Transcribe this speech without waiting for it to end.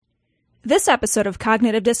This episode of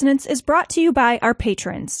Cognitive Dissonance is brought to you by our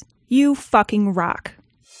patrons. You fucking rock.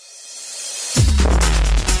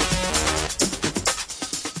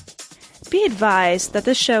 Be advised that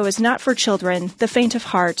this show is not for children, the faint of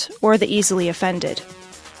heart, or the easily offended.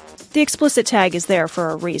 The explicit tag is there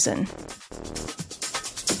for a reason.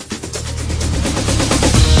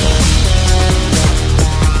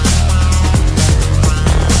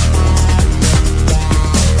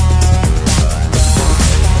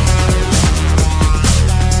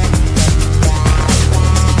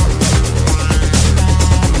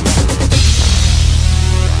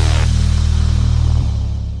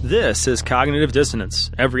 This is Cognitive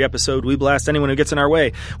Dissonance. Every episode, we blast anyone who gets in our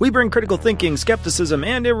way. We bring critical thinking, skepticism,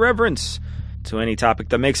 and irreverence to any topic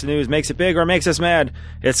that makes the news, makes it big, or makes us mad.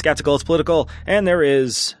 It's skeptical, it's political, and there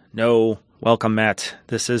is no welcome mat.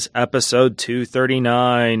 This is episode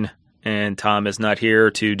 239, and Tom is not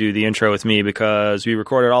here to do the intro with me because we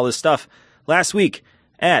recorded all this stuff last week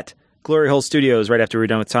at Glory Hole Studios right after we were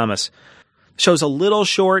done with Thomas. The show's a little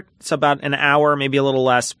short. It's about an hour, maybe a little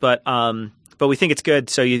less, but we think it's good,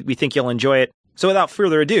 so we think you'll enjoy it. So without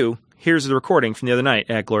further ado, here's the recording from the other night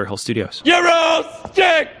at Glory Hole Studios. You're all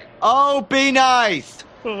sick! Oh, be nice!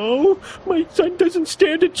 Oh, my son doesn't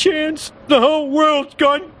stand a chance. The whole world's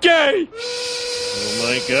gone gay. Oh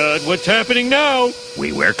my God, what's happening now?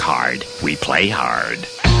 We work hard. We play hard.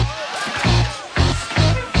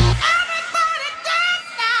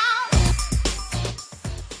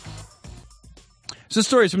 So the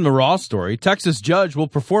story is from the Raw story. Texas judge will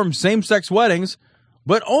perform same-sex weddings,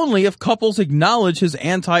 but only if couples acknowledge his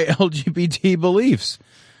anti-LGBT beliefs.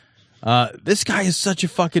 This guy is such a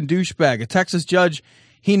fucking douchebag. A Texas judge,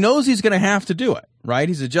 he knows he's going to have to do it, right?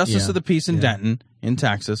 He's a justice of the peace in Denton, in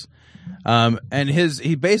Texas. And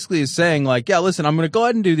he basically is saying, like, yeah, listen, I'm going to go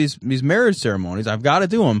ahead and do these marriage ceremonies. I've got to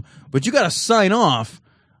do them, but you got to sign off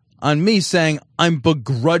on me saying I'm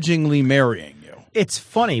begrudgingly marrying you. It's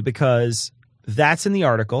funny because that's in the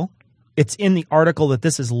article. It's in the article that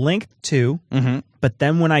this is linked to. Mm-hmm. But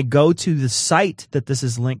then when I go to the site that this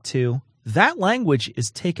is linked to, that language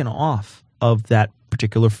is taken off of that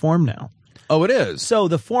particular form now. Oh, it is? So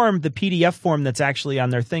the form, the PDF form that's actually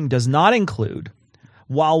on their thing does not include,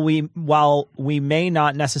 while we may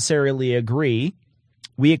not necessarily agree,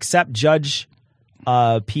 we accept Judge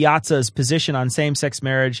Piazza's position on same-sex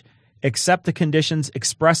marriage, accept the conditions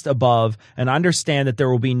expressed above, and understand that there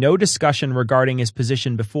will be no discussion regarding his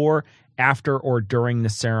position before, after, or during the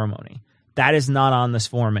ceremony. That is not on this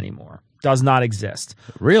form anymore. Does not exist.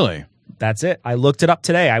 Really? That's it. I looked it up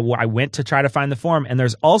today. I went to try to find the form, and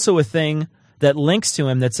there's also a thing that links to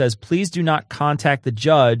him that says, please do not contact the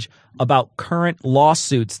judge about current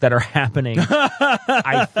lawsuits that are happening,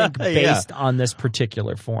 I think, based on this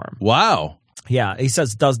particular form. Wow. Yeah, he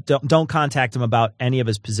says don't contact him about any of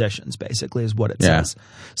his positions, basically, is what it says.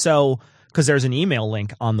 So, because there's an email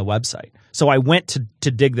link on the website. So I went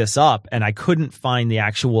to dig this up, and I couldn't find the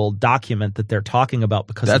actual document that they're talking about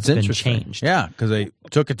because it's been changed. Yeah, because they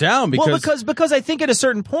took it down. Because I think at a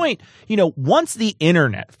certain point, once the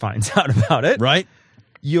internet finds out about it, right,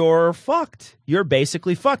 you're fucked. You're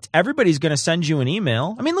basically fucked. Everybody's going to send you an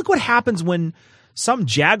email. I mean, look what happens when some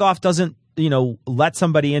jagoff doesn't let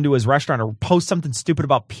somebody into his restaurant or post something stupid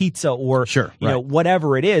about pizza or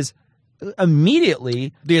whatever it is.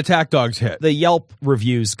 Immediately the attack dogs hit. The Yelp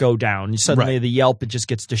reviews go down. Suddenly the Yelp, it just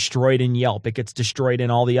gets destroyed in Yelp. It gets destroyed in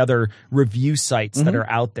all the other review sites that are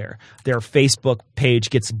out there. Their Facebook page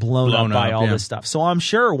gets blown up by all this stuff. So I'm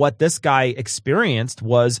sure what this guy experienced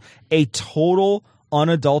was a total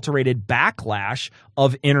unadulterated backlash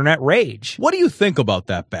of internet rage. What do you think about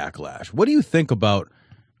that backlash? What do you think about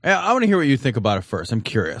I want to hear what you think about it first. I'm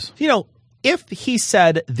curious. If he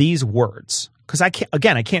said these words, because I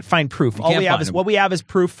can't find proof. What we have is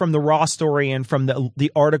proof from the Raw story and from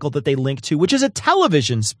the article that they link to, which is a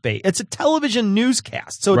television space. It's a television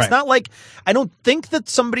newscast. So it's not like, I don't think that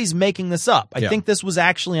somebody's making this up. I think this was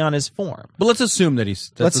actually on his form. But let's assume that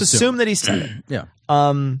let's assume that he said it. Yeah.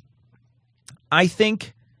 I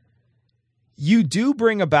think you do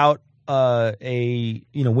bring about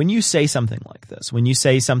when you say something like this, when you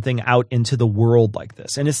say something out into the world like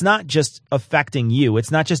this, and it's not just affecting you,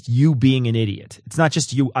 it's not just you being an idiot, it's not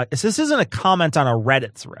just you. This isn't a comment on a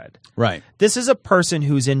Reddit thread. Right. This is a person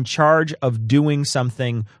who's in charge of doing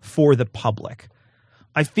something for the public.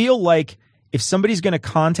 I feel like if somebody's going to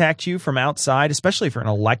contact you from outside, especially for an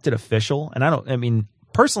elected official, and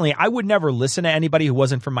personally, I would never listen to anybody who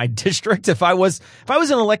wasn't from my district. If I was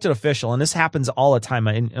an elected official, and this happens all the time,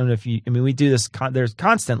 we do this. There's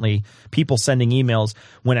constantly people sending emails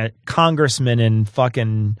when a congressman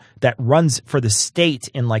that runs for the state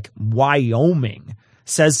in like Wyoming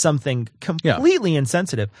says something completely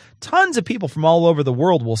insensitive, tons of people from all over the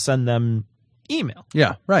world will send them email.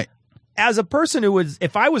 Yeah, right. As a person who was,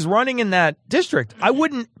 if I was running in that district, I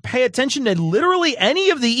wouldn't pay attention to literally any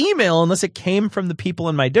of the email unless it came from the people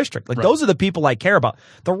in my district. Like those are the people I care about.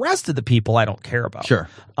 The rest of the people I don't care about. Sure.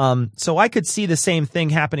 So I could see the same thing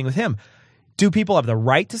happening with him. Do people have the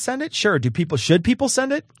right to send it? Sure. Should people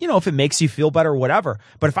send it? You know, if it makes you feel better, whatever.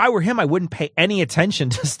 But if I were him, I wouldn't pay any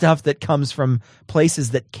attention to stuff that comes from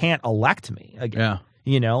places that can't elect me. Yeah.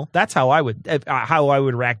 You know, that's how I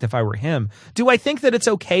would react if I were him. Do I think that it's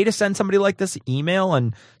okay to send somebody like this email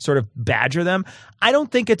and sort of badger them? I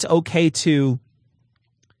don't think it's okay to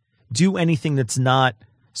do anything that's not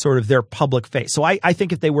sort of their public face. So I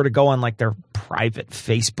think if they were to go on like their private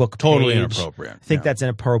Facebook page, totally inappropriate. I think that's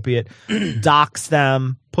inappropriate. Dox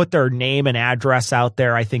them, put their name and address out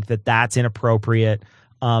there. I think that that's inappropriate.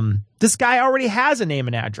 This guy already has a name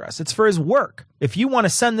and address. It's for his work. If you want to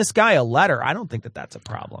send this guy a letter, I don't think that that's a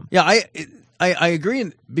problem. Yeah, I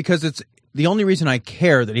agree, because it's the only reason I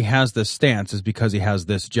care that he has this stance is because he has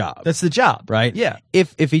this job. That's the job, right? Yeah.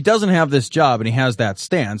 If he doesn't have this job and he has that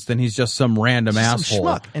stance, then he's just some random asshole. Some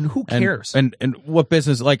schmuck. And who cares? And what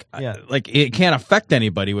business? Like it can't affect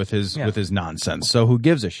anybody with his nonsense. So who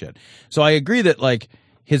gives a shit? So I agree that like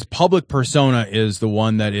his public persona is the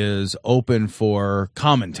one that is open for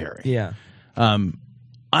commentary. Yeah.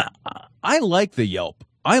 I like the Yelp.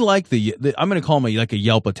 I like the I'm going to call him like a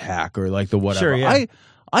Yelp attack or like the whatever. Sure, yeah.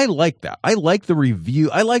 I like that. I like the review.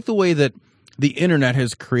 I like the way that the internet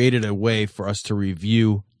has created a way for us to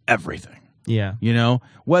review everything. Yeah. You know,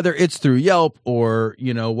 whether it's through Yelp or,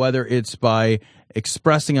 you know, whether it's by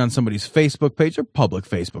expressing on somebody's Facebook page or public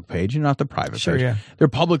Facebook page, not the private page, yeah. their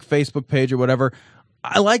public Facebook page or whatever.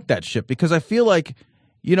 I like that shit because I feel like,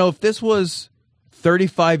 you know, if this was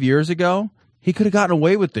 35 years ago, he could have gotten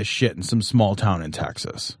away with this shit in some small town in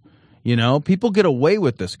Texas. You know, people get away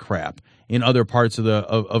with this crap in other parts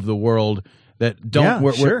of the world that don't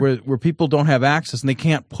where people don't have access and they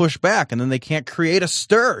can't push back and then they can't create a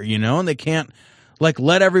stir, you know, and they can't like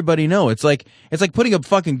let everybody know. It's like putting a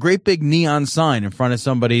fucking great big neon sign in front of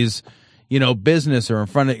somebody's, you know, business or in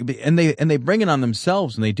front of and they bring it on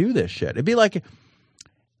themselves and they do this shit. It'd be like,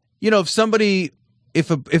 you know, if somebody if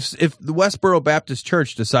the Westboro Baptist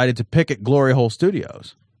Church decided to picket Glory Hole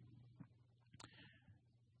Studios,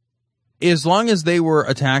 as long as they were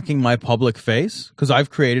attacking my public face, because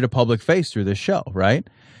I've created a public face through this show, right?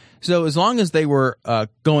 So as long as they were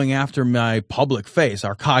going after my public face,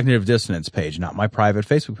 our cognitive dissonance page, not my private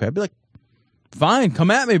Facebook page, I'd be like, fine,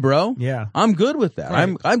 come at me, bro. Yeah. I'm good with that.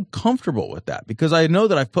 Right. I'm comfortable with that because I know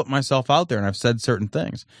that I've put myself out there and I've said certain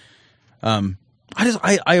things. I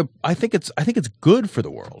think it's good for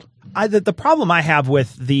the world. The problem I have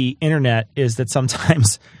with the internet is that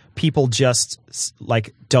sometimes people just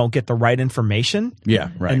like don't get the right information. Yeah,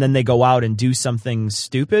 right. And then they go out and do something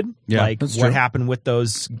stupid. Yeah, like that's what true. happened with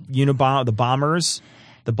those the bombers,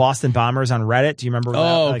 the Boston bombers on Reddit. Do you remember that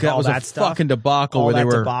all was that a stuff? fucking debacle all where that they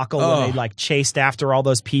were debacle when they like chased after all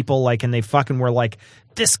those people, like, and they fucking were like,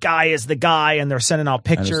 this guy is the guy, and they're sending out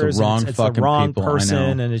pictures. And it's the wrong people,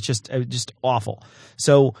 person, and it's just awful.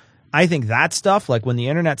 So I think that stuff, like when the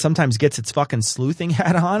internet sometimes gets its fucking sleuthing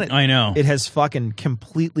hat on, I know. It has fucking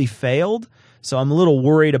completely failed. So I'm a little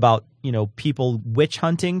worried about, you know, people witch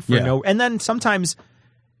hunting for and then sometimes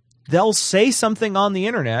they'll say something on the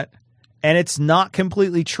internet and it's not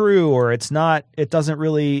completely true, or it doesn't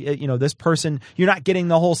really, you know, this person, you're not getting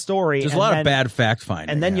the whole story. There's a lot of bad fact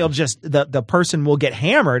finding. And then you'll just, the person will get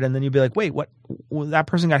hammered, and then you'll be like, wait, what? Well, that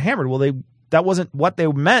person got hammered. Well, that wasn't what they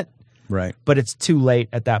meant. Right. But it's too late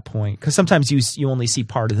at that point, because sometimes you only see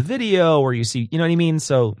part of the video, or you see, you know what I mean?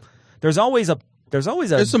 So there's some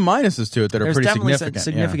minuses to it that are pretty significant.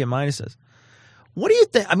 Significant minuses. What do you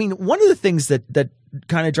think? I mean, one of the things that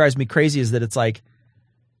kind of drives me crazy is that it's like,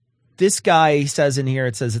 this guy says in here,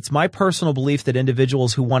 it says, it's my personal belief that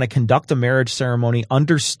individuals who want to conduct a marriage ceremony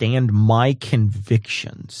understand my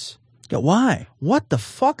convictions. Yeah, why? What the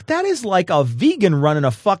fuck? That is like a vegan running a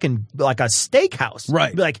fucking, like a steakhouse.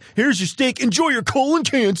 Right. Be like, here's your steak. Enjoy your colon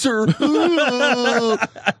cancer. What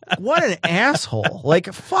an asshole.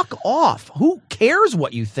 Like, fuck off. Who cares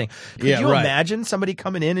what you think? Could you imagine somebody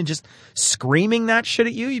coming in and just screaming that shit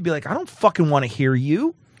at you? You'd be like, I don't fucking want to hear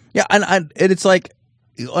you. Yeah, and it's like,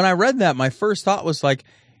 when I read that, my first thought was like,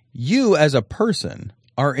 you as a person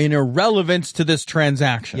are in irrelevance to this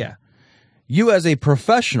transaction. Yeah. You as a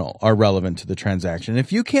professional are relevant to the transaction.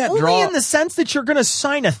 If you can't Only in the sense that you're going to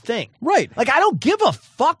sign a thing. Right. Like, I don't give a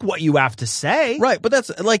fuck what you have to say. Right, but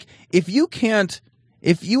that's like, if you can't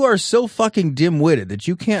if you are so fucking dim-witted that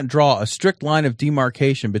you can't draw a strict line of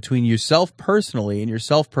demarcation between yourself personally and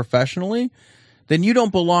yourself professionally, then you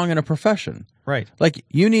don't belong in a profession. Right. Like,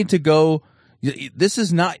 you need to go. This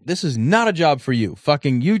is not a job for you.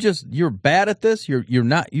 Fucking, you're bad at this. You're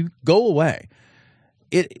not. You go away.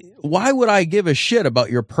 Why would I give a shit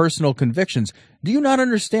about your personal convictions? Do you not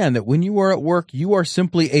understand that when you are at work, you are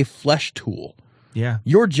simply a flesh tool? Yeah.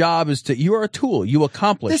 Your job is you are a tool. You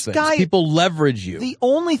accomplish This things. guy- People leverage you. The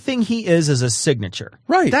only thing he is a signature.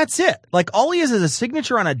 Right. That's it. Like, all he is a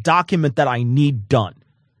signature on a document that I need done.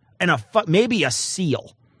 And maybe a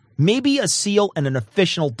seal. Maybe a seal and an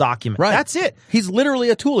official document. Right. That's it. He's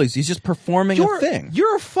literally a tool. He's just performing a thing.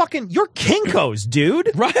 You're Kinko's,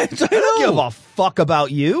 dude. Right. I don't give a fuck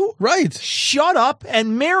about you. Right. Shut up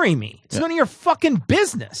and marry me. It's none of your fucking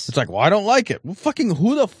business. It's like, well, I don't like it. Well, fucking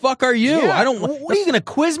who the fuck are you? Yeah. I don't. What are you going to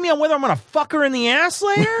quiz me on whether I'm going to fuck her in the ass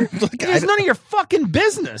later? It's none of your fucking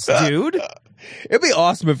business, dude. It'd be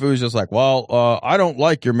awesome if it was just like, well, I don't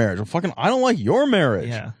like your marriage. Well, fucking, I don't like your marriage.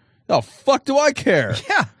 Yeah. The fuck do I care?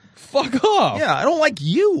 Yeah. Fuck off. Yeah, I don't like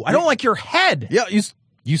you. I don't like your head. Yeah,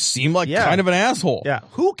 you seem like kind of an asshole. Yeah.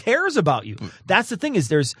 Who cares about you? That's the thing, is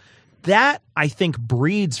that I think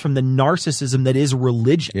breeds from the narcissism that is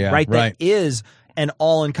religion, Yeah, right? right. That is an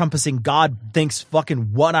all-encompassing God thinks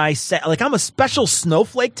fucking what I say. Like, I'm a special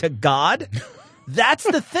snowflake to God. That's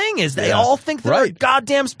the thing, is they all think they're a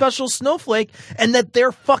goddamn special snowflake and that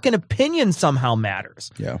their fucking opinion somehow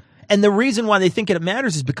matters. Yeah. And the reason why they think it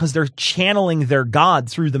matters is because they're channeling their God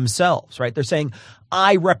through themselves, right? They're saying,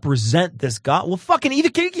 I represent this God. Well, fucking he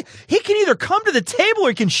can either come to the table or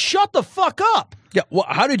he can shut the fuck up. Yeah. Well,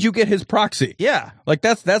 how did you get his proxy? Yeah. Like,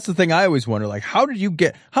 that's the thing I always wonder. Like, how did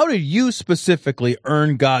you specifically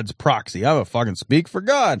earn God's proxy? I'm a fucking speak for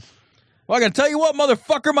God. Well, I gotta tell you what,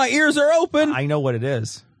 motherfucker, my ears are open. I know what it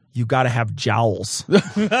is. You gotta have jowls. Well,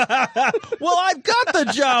 I've got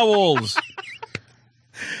the jowls.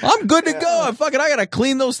 I'm good to go. I gotta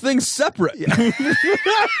clean those things separate.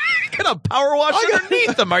 Get a power wash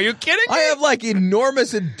underneath them. Are you kidding me? I have like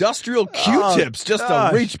enormous industrial Q-tips just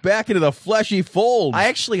to reach back into the fleshy folds. I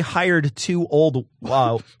actually hired two old.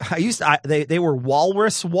 They were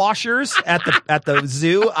walrus washers at the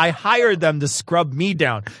zoo. I hired them to scrub me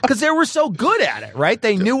down because they were so good at it. Right?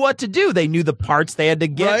 They knew what to do. They knew the parts they had to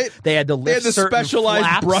get. Right. They had to lift the certain specialized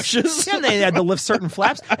flaps. brushes. Yeah, and they had to lift certain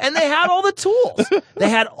flaps, and they had all the tools. They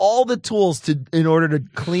had all the tools in order to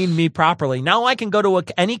clean me properly. Now I can go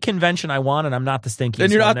to any convention I want, and I'm not the stinkiest.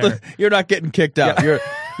 And one you're not getting kicked out.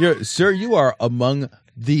 Yeah. Sir, you are among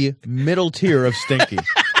the middle tier of stinky.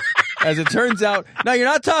 As it turns out, no, you're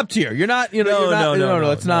not top tier. You're not.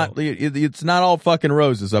 No. It's not. It's not all fucking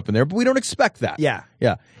roses up in there. But we don't expect that. Yeah.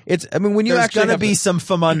 It's. I mean, when you There's actually gonna have be some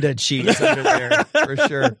Famunda cheese under there for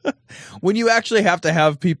sure. When you actually have to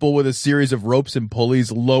have people with a series of ropes and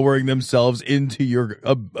pulleys lowering themselves into your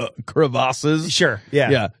crevasses, Sure.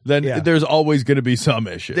 Yeah. Then there's always going to be some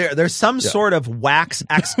issue. There's some sort of wax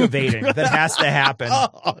excavating that has to happen.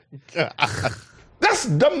 Oh, God. That's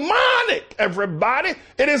demonic, everybody.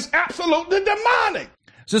 It is absolutely demonic.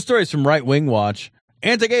 So, stories from Right Wing Watch.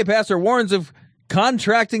 Anti-gay pastor warns of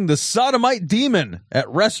contracting the sodomite demon at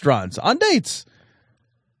restaurants on dates.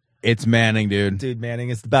 It's Manning, dude. Dude, Manning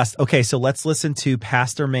is the best. Okay, so let's listen to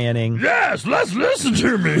Pastor Manning. Yes, let's listen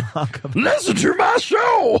to me. Listen to my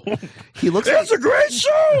show. He looks It's a great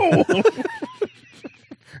show.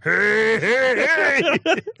 Hey.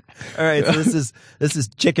 All right, so this is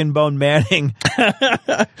Chicken Bone Manning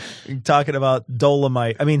talking about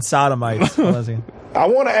sodomites. I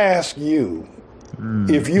want to ask you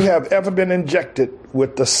if you have ever been injected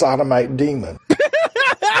with the sodomite demon.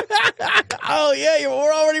 Oh, yeah,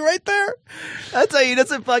 we're already right there. That's how he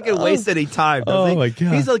doesn't fucking waste any time. Does he? My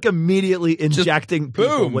God. He's like immediately injecting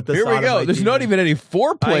people Boom. with the Here we sodomite go. There's demon. not even any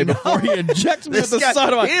foreplay before he injects me with the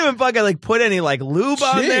sodomite. He didn't even fucking put any lube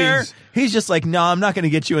on there. He's just like, no, I'm not going to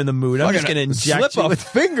get you in the mood. I'm just going to inject slip you a with.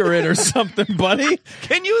 finger in or something, buddy.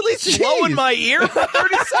 Can you at least blow in my ear for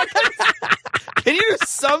 30 seconds? Can you do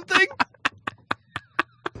something?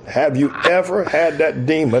 Have you ever had that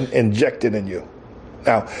demon injected in you?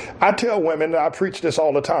 Now, I tell women, I preach this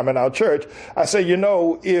all the time in our church, I say,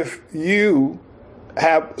 if you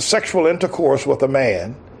have sexual intercourse with a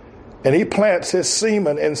man and he plants his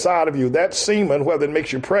semen inside of you, that semen, whether it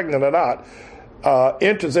makes you pregnant or not,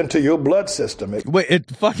 enters into your blood system. Wait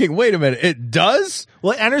a minute. It does?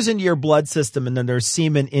 Well, it enters into your blood system, and then there's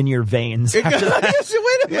semen in your veins. Wait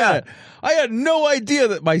a minute. I had no idea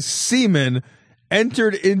that my semen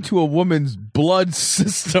entered into a woman's blood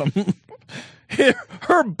system.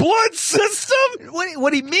 Her blood system?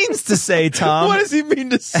 What he means to say, Tom. What does he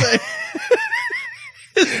mean to say?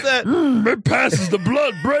 It passes the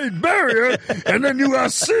blood-brain barrier, and then you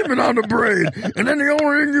got semen on the brain. And then the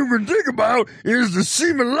only thing you can think about is the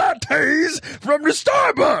semen lattes from the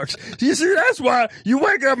Starbucks. You see, that's why you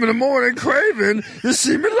wake up in the morning craving the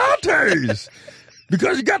semen lattes.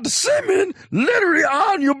 Because you got the semen literally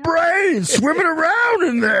on your brain, swimming around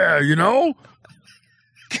in there, you know?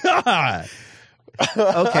 God.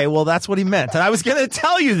 Okay, well, that's what he meant. And I was going to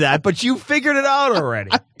tell you that, but you figured it out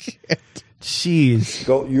already. Jeez.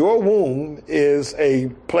 So your womb is a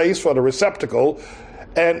place for the receptacle,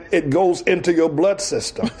 and it goes into your blood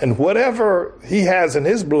system. And whatever he has in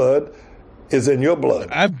his blood is in your blood.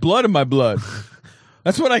 I have blood in my blood.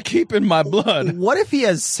 That's what I keep in my blood. What if he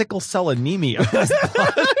has sickle cell anemia?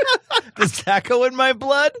 Does that go in my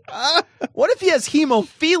blood? What if he has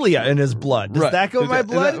hemophilia in his blood? Does that go in my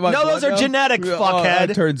blood? No, those are genetic, fuckhead.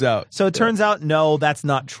 It turns out. So it turns out, no, that's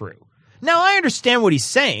not true. Now, I understand what he's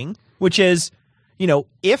saying, which is, you know,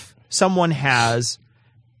 if someone has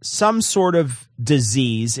some sort of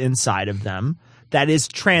disease inside of them that is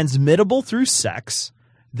transmittable through sex,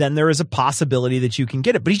 then there is a possibility that you can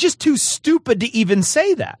get it. But he's just too stupid to even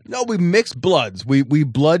say that. No, we mix bloods. We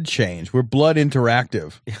blood change. We're blood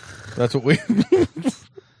interactive. That's what we...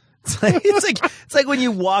 It's like when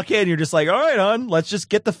you walk in, you're just like, all right, hon, let's just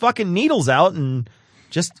get the fucking needles out and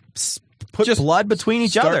just put blood between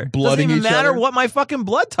each other. Blooding Doesn't even each matter other. what my fucking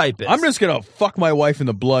blood type is. I'm just going to fuck my wife in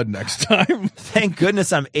the blood next time. Thank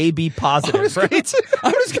goodness I'm AB positive, right?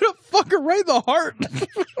 I'm just going to fuck her right in the heart.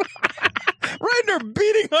 Right in her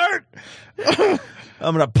beating heart.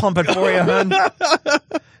 I'm going to pump it for you, hon.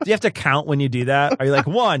 Do you have to count when you do that? Are you like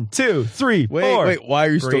 1, 2, 3, 4? Wait, why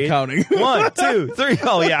are you still counting? 1, 2, 3.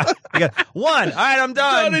 Oh, yeah. I got 1. All right, I'm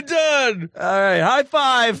done. Done and done. All right, high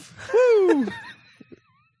five. Woo.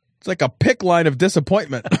 It's like a pick line of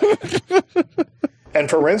disappointment. And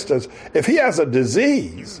for instance, if he has a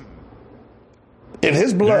disease in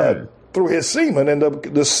his blood through his semen, and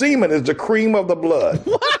the semen is the cream of the blood.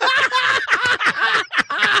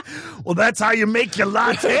 Well, that's how you make your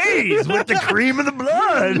lattes, with the cream of the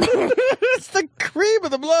blood. It's the cream of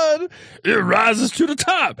the blood. It rises to the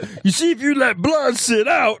top. You see, if you let blood sit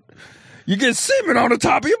out, you get semen on the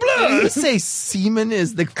top of your blood. Did you say semen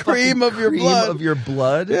is the Cream of your blood. of your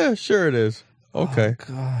blood? Yeah, sure it is. Okay. Oh,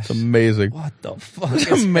 gosh. It's amazing. What the fuck It's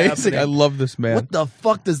is amazing. happening? I love this man. What the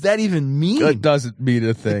fuck does that even mean? It doesn't mean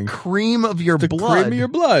a thing. Cream of your The blood. cream of your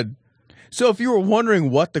blood. So if you were wondering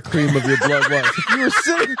what the cream of your blood was, if you were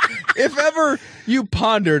sitting, if ever you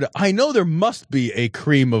pondered, I know there must be a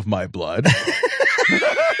cream of my blood. But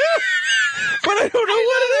I don't know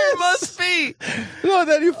what it is. Must be. No,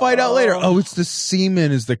 then you find out later. Oh, it's the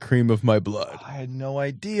semen is the cream of my blood. I had no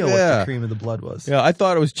idea what the cream of the blood was. Yeah, I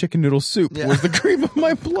thought it was chicken noodle soup. It was the cream of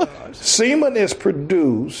my blood. Semen is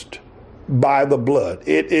produced by the blood.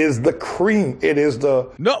 It is the cream. It is the...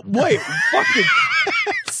 No, wait. Fucking...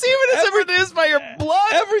 Semen is produced by your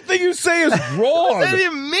blood? Everything you say is wrong. What does that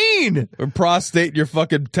even mean? Your prostate and your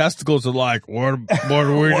fucking testicles are like, what do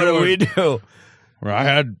we What do? do we do? Well, I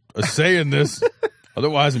had a say in this.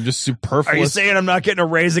 Otherwise, I'm just superfluous. Are you saying I'm not getting a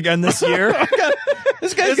raise again this year?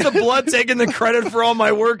 This guy's Is the blood taking the credit for all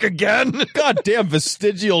my work again? goddamn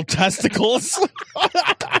vestigial testicles?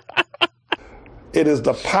 It is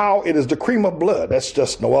the power. It is the cream of blood. That's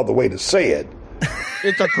just no other way to say it.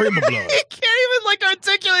 It's a cream of blood. He can't even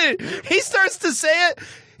articulate it. He starts to say it.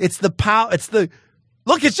 It's the power. It's the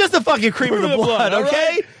look. It's just the fucking cream of the blood. all Okay.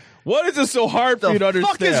 right? What is it so hard for you to The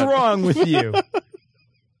understand? fuck is wrong with you?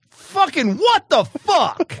 Fucking what the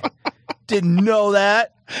fuck? Didn't know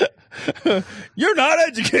that. You're not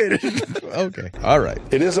educated. Okay. All right.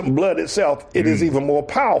 It isn't blood itself. It is even more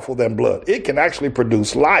powerful than blood. It can actually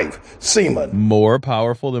produce life, semen. More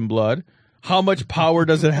powerful than blood? How much power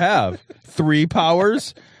does it have? 3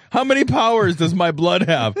 powers? How many powers does my blood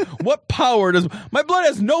have? What power does my blood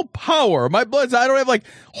has no power. I don't have like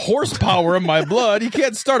horsepower in my blood. You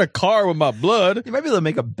can't start a car with my blood. You might be able to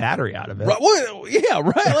make a battery out of it. Right, yeah,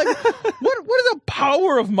 right. Like what is the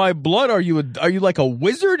power of my blood? Are you like a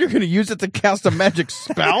wizard? You're going to use it to cast a magic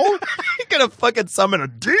spell? You're gonna fucking summon a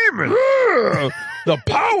demon. The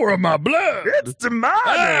power of my blood. It's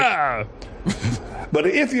demonic. But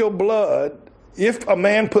if your blood, if a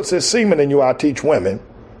man puts his semen in you, I teach women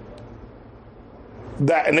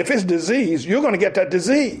that, and if it's disease, you're going to get that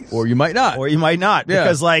disease. Or you might not. Or you might not. Yeah.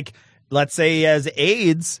 Because, like, let's say he has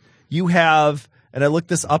AIDS, you have, and I looked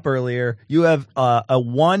this up earlier, you have a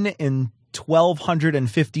 1 in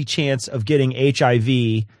 1,250 chance of getting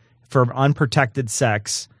HIV from unprotected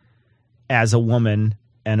sex as a woman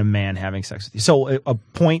and a man having sex with you. So a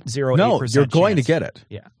 0.08% No, you're going chance. to get it.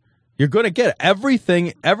 Yeah. You're going to get it. Everything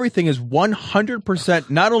is 100%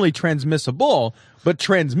 not only transmissible, but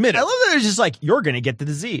transmitted. I love that it's just like, you're going to get the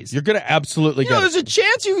disease. You're going to absolutely get There's it. a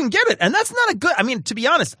chance you can get it, and that's not a good. I mean, to be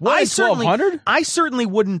honest, What, I in 1200? certainly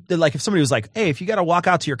wouldn't like if somebody was like, "Hey, if you got to walk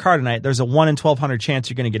out to your car tonight, there's a 1 in 1,200 chance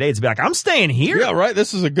you're going to get AIDS." I'd be like, "I'm staying here. Yeah, right.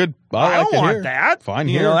 This is a good. I like don't it want here. that. Fine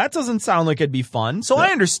you here. know, that doesn't sound like it'd be fun." So I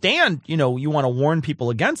understand, you want to warn people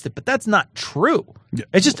against it, but that's not true. Yeah.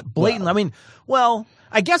 It's just blatant. I mean, well,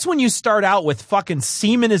 I guess when you start out with fucking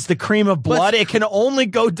semen is the cream of blood, it can only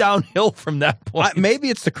go downhill from that point. Maybe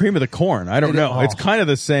it's the cream of the corn. I don't know. oh. It's kind of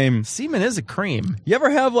the same. Semen is a cream. You ever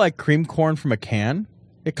have like cream corn from a can?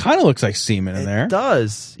 It kind of looks like semen in there. It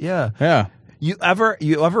does, yeah. Yeah. You ever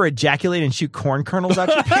ejaculate and shoot corn kernels out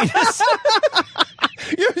your penis?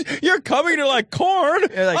 You're coming to like corn.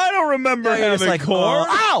 You're like- I don't remember You're just having like, corn.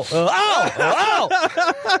 ow, ow, ow.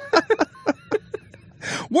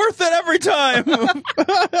 Worth it every time.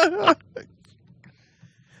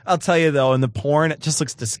 I'll tell you though, in the porn, it just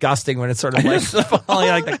looks disgusting when it's sort of like falling,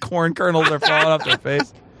 like the corn kernels are falling off their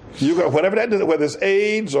face. You got whatever that is, whether it's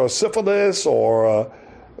AIDS or syphilis or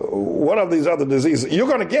one of these other diseases, you're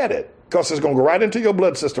going to get it because it's going to go right into your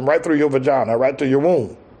blood system, right through your vagina, right to your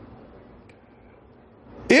womb.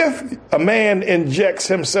 If a man injects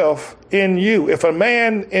himself in you, if a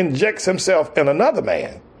man injects himself in another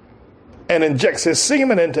man and injects his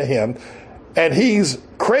semen into him and he's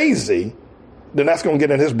crazy, then that's going to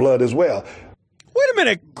get in his blood as well. Wait a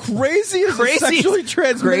minute. Crazy is a sexually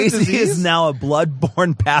transmitted Crazy disease? is now a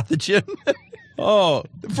blood-borne pathogen. Oh,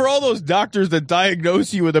 for all those doctors that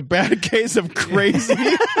diagnose you with a bad case of crazy.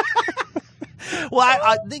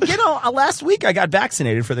 Well, last week I got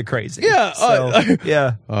vaccinated for the crazy. Yeah, So,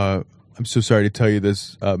 yeah. I'm so sorry to tell you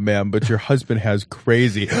this, ma'am, but your husband has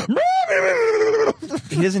crazy.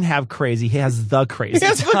 He doesn't have crazy. He has the crazy. He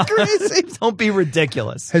has the crazy. Don't be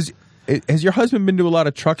ridiculous. Has your husband been to a lot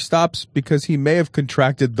of truck stops? Because he may have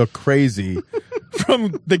contracted the crazy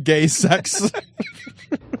from the gay sex.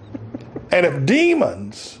 And if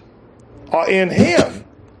demons are in him,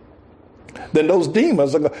 then those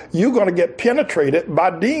demons you're going to get penetrated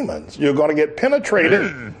by demons. You're going to get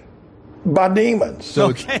penetrated by demons. So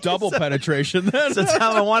Okay, it's double penetration then. So,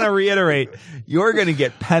 Tom, I want to reiterate, you're going to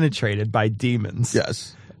get penetrated by demons.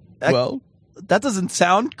 Yes. That doesn't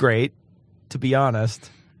sound great, to be honest.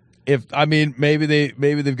 Maybe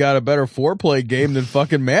they've got a better foreplay game than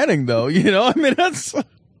fucking Manning, though. That's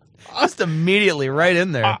Just immediately right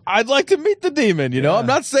in there. I'd like to meet the demon. I'm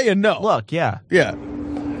not saying no. Look, yeah. Yeah.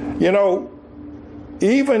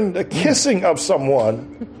 Even the kissing of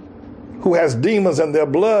someone who has demons in their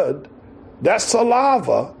blood, that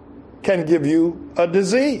saliva can give you a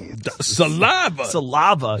disease. Saliva.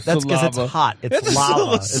 Saliva. That's because it's Saliva. hot. It's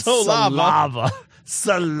lava. It's Saliva.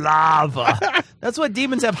 Saliva. That's why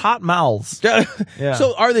demons have hot mouths. Yeah.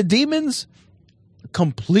 So are the demons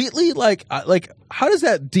completely like how does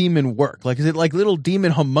that demon work? Like, is it like little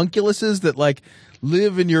demon homunculuses that like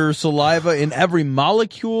live in your saliva in every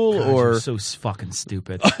molecule? God, or you're so fucking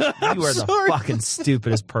stupid. You are the fucking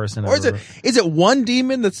stupidest person or ever. is it one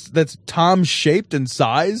demon that's Tom shaped and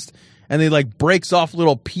sized, and he like breaks off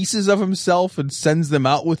little pieces of himself and sends them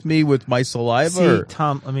out with me with my saliva? See,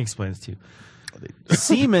 Tom, let me explain this to you.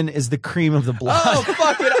 Semen is the cream of the blood. Oh,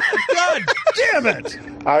 fuck it. God damn it.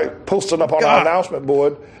 I posted up on our announcement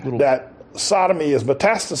board that sodomy is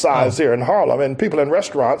metastasized here in Harlem, and people in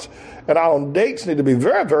restaurants and out on dates need to be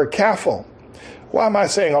very, very careful. Why am I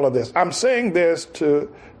saying all of this? I'm saying this to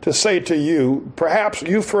say to you, perhaps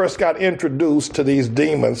you first got introduced to these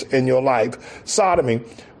demons in your life, sodomy,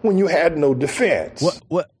 when you had no defense.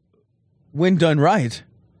 What? When done right,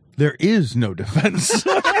 there is no defense.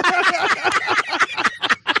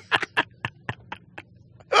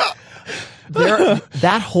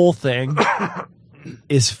 That whole thing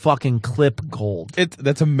is fucking clip gold.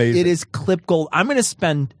 That's amazing. It is clip gold. I'm going to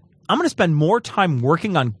spend more time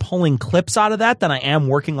working on pulling clips out of that than I am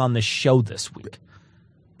working on this show this week.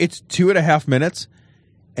 It's 2.5 minutes,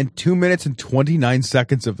 and 2 minutes and 29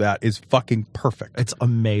 seconds of that is fucking perfect. It's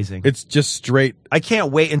amazing. It's just straight. I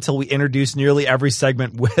can't wait until we introduce nearly every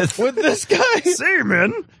segment with this guy.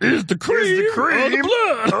 Semen is the cream,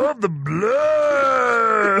 of the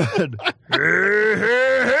blood. Hey,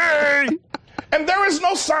 hey, hey. And there is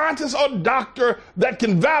no scientist or doctor that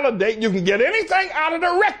can validate you can get anything out of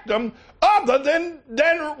the rectum other than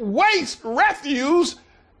waste, refuse,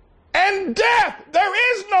 and death.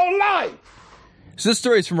 There is no life. So this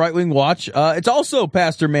story is from Right Wing Watch. It's also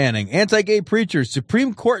Pastor Manning. Anti-gay preachers,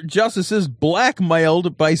 Supreme Court justices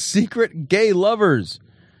blackmailed by secret gay lovers.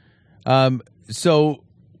 So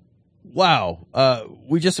wow.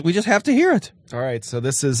 We just have to hear it. All right, so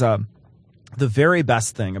this is the very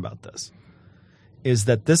best thing about this is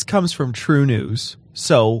that this comes from True News.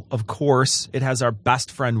 So, of course, it has our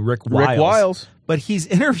best friend Rick Wiles. But he's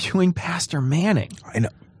interviewing Pastor Manning. I know.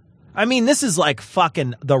 I mean, this is like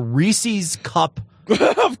fucking the Reese's cup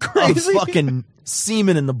of crazy. of fucking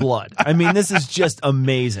semen in the blood. I mean, this is just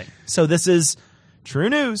amazing. So this is True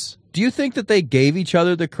News. Do you think that they gave each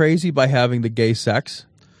other the crazy by having the gay sex?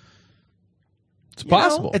 It's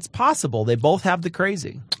possible. It's possible. They both have the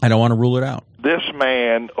crazy. I don't want to rule it out. This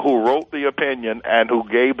man who wrote the opinion and who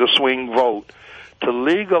gave the swing vote to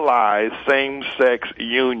legalize same-sex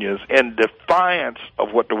unions in defiance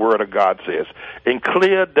of what the Word of God says, in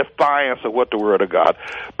clear defiance of what the Word of God.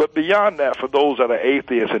 But beyond that, for those that are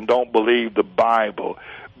atheists and don't believe the Bible,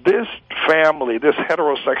 this family, this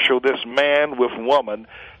heterosexual, this man with woman,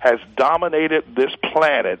 has dominated this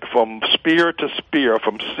planet from spear to spear,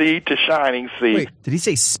 from sea to shining sea. Wait, did he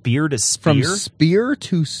say spear to spear? From spear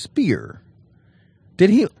to spear. Did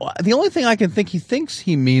he? The only thing I can think he thinks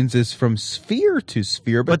he means is from sphere to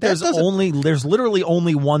sphere, but there's literally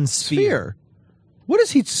only one sphere. What is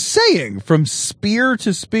he saying from spear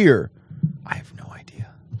to spear? I have no idea.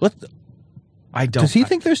 I don't. Does he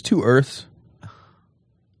think there's two Earths?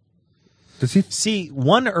 Does he see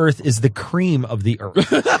one Earth is the cream of the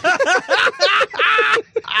Earth?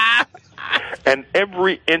 And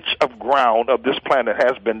every inch of ground of this planet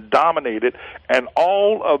has been dominated, and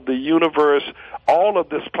all of the universe, all of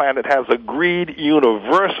this planet has agreed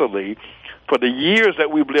universally for the years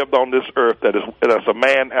that we've lived on this earth that is a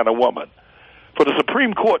man and a woman. For the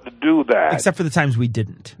Supreme Court to do that. Except for the times we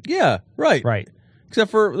didn't. Yeah, right. Right.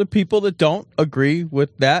 Except for the people that don't agree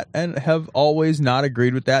with that and have always not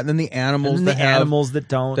agreed with that. And then the animals that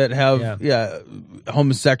don't. That have,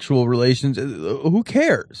 homosexual relations. Who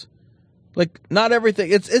cares? Like, not everything.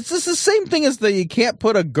 It's just the same thing as you can't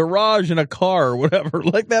put a garage in a car or whatever.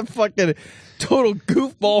 Like that fucking total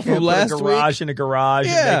goofball from last week. Put a garage in a garage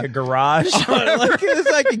and make a garage. It's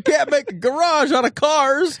like you can't make a garage out of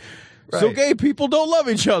cars. Right. So gay people don't love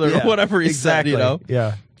each other or whatever he said, you know?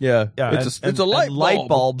 Yeah. Yeah. It's a light bulb. Light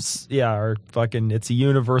bulbs, are fucking, it's a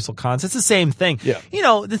universal concept. It's the same thing. Yeah. You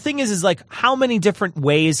know, the thing is like, how many different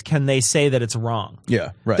ways can they say that it's wrong?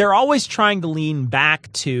 Yeah, right. They're always trying to lean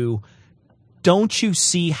back to, don't you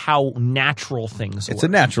see how natural things work? It's a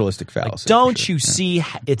naturalistic fallacy. Like, don't you see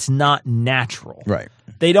it's not natural? Right.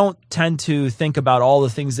 They don't tend to think about all the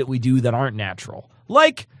things that we do that aren't natural.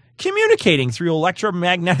 Like communicating through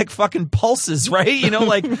electromagnetic fucking pulses, right? You know,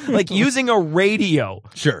 like using a radio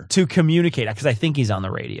to communicate. Because I think he's on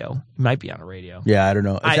the radio. He might be on a radio. Yeah, I don't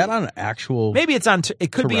know. Is that on an actual? Maybe it's on.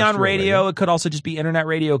 It could be on radio. It could also just be internet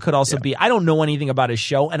radio. It could also be. I don't know anything about his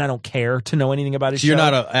show, and I don't care to know anything about his show. You're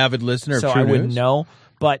not an avid listener, so of True I wouldn't News? know.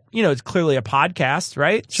 But you know, it's clearly a podcast,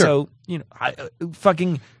 right? Sure. So you know,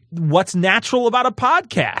 what's natural about a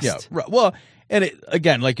podcast? Yeah. Right. Well. And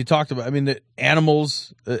again, like you talked about, I mean, the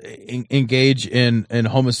animals engage in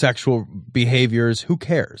homosexual behaviors. Who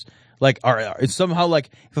cares? Like, it's somehow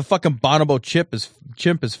like if a fucking bonobo chimp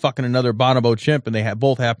is fucking another bonobo chimp, and they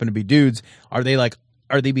both happen to be dudes, are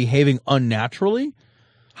they behaving unnaturally?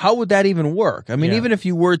 How would that even work? I mean, even if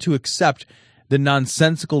you were to accept the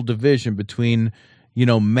nonsensical division between, you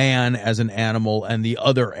know, man as an animal and the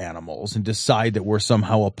other animals, and decide that we're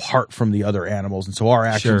somehow apart from the other animals, and so our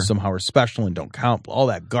actions somehow are special and don't count, all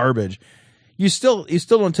that garbage, you still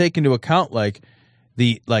don't take into account like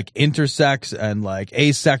the intersex and like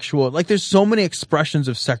asexual. Like there's so many expressions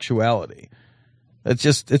of sexuality. It's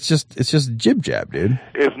just jib jab, dude.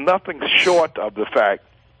 It's nothing short of the fact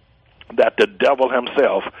that the devil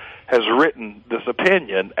himself has written this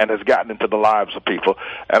opinion and has gotten into the lives of people,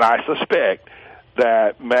 and I suspect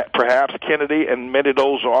that perhaps Kennedy and many of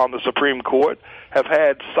those who are on the Supreme Court have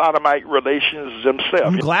had sodomite relations themselves.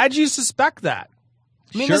 I'm glad you suspect that.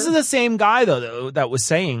 I mean, this is the same guy, though, that was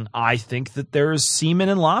saying, I think that there's semen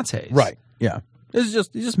in lattes. Right, yeah. He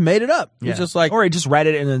just made it up. Yeah. He's just like... Or he just read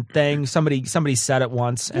it in a thing. Somebody said it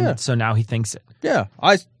once, and so now he thinks it. Yeah,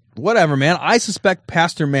 whatever, man. I suspect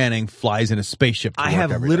Pastor Manning flies in a spaceship to I work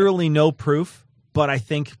have every literally no proof, but I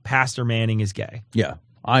think Pastor Manning is gay. Yeah.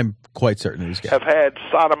 I'm quite certain he's gay. Have had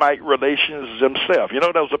sodomite relations themselves. You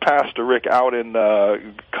know, there was a pastor, Rick, out in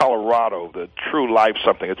Colorado, the True Life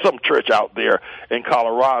something. It's some church out there in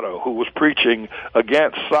Colorado who was preaching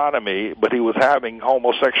against sodomy, but he was having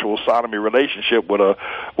homosexual sodomy relationship with a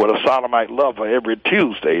sodomite lover every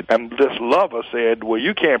Tuesday. And this lover said, well,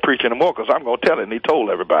 you can't preach anymore because I'm going to tell it. And he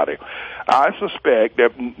told everybody. I suspect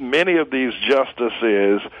that many of these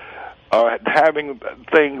justices having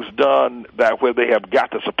things done that where they have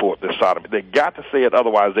got to support this sodomy. They got to say it,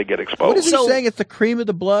 otherwise they get exposed. What is he saying? It's the cream of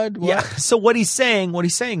the blood? What? Yeah. So what he's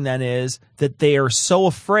saying then is that they are so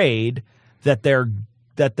afraid that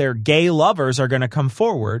their gay lovers are going to come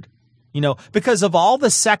forward, because of all the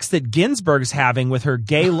sex that Ginsburg's having with her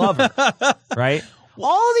gay lover, right?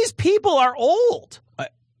 All of these people are old.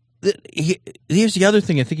 Here's the other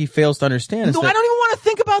thing I think he fails to understand. I don't even want to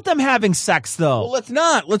think about them having sex, though.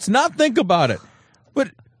 Well, let's not think about it.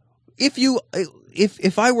 But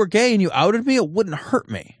if I were gay and you outed me, it wouldn't hurt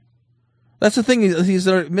me. That's the thing he's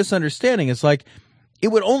misunderstanding. It's like it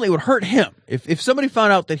would hurt him if somebody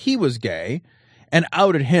found out that he was gay and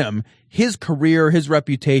outed him. His career, his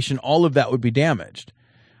reputation, all of that would be damaged.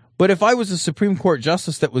 But if I was a Supreme Court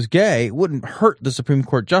justice that was gay, it wouldn't hurt the Supreme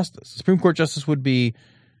Court justice. The Supreme Court justice would be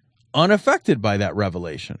unaffected by that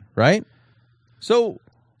revelation, right? So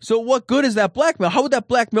what good is that blackmail? How would that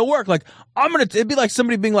blackmail work? Like, it'd be like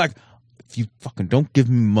somebody being like, if you fucking don't give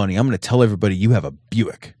me money, I'm going to tell everybody you have a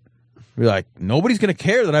Buick. You're like, nobody's going to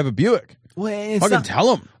care that I have a Buick. Well, I can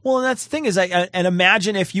tell them. Well, and that's the thing is, and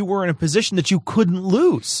imagine if you were in a position that you couldn't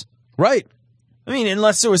lose. Right. I mean,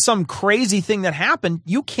 unless there was some crazy thing that happened,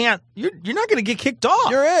 you're not going to get kicked off.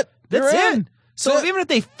 You're it. That's You're it. in. So even if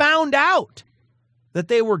they found out that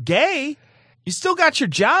they were gay, you still got your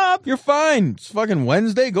job. You're fine. It's fucking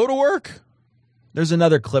Wednesday. Go to work. There's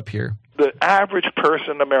another clip here. The average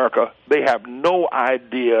person in America, they have no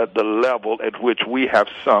idea the level at which we have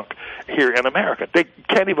sunk here in America. They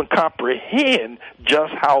can't even comprehend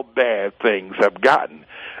just how bad things have gotten.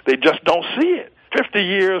 They just don't see it. 50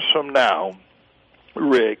 years from now,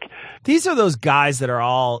 Rick. These are those guys that are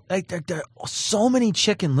all like they're so many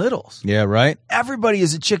Chicken Littles. Yeah, right. Everybody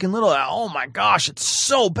is a Chicken Little. Oh my gosh, it's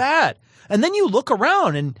so bad. And then you look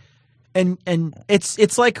around and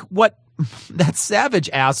it's like what that Savage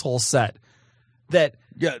asshole said, that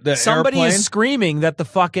somebody airplane? is screaming that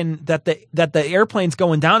the airplane's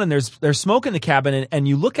going down and there's smoke in the cabin, and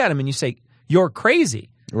you look at him and you say, you're crazy.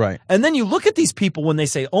 Right. And then you look at these people when they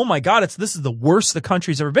say, oh my God, this is the worst the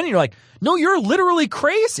country's ever been. And you're like, no, you're literally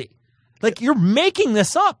crazy. Like, you're making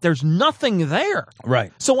this up. There's nothing there.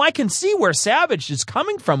 Right. So I can see where Savage is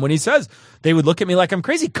coming from when he says they would look at me like I'm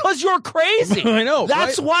crazy, because you're crazy. I know.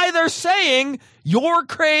 That's right? why they're saying you're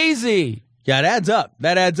crazy. Yeah, it adds up.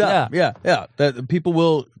 That adds up. Yeah. That people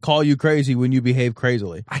will call you crazy when you behave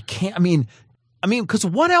crazily. I mean, because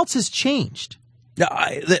what else has changed?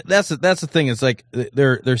 Yeah, that's the thing. It's like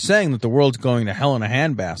they're saying that the world's going to hell in a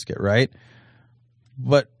handbasket, right?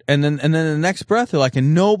 But and then in the next breath they're like,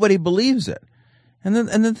 and nobody believes it. And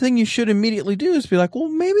the thing you should immediately do is be like, well,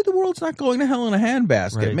 maybe the world's not going to hell in a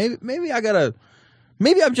handbasket. Right.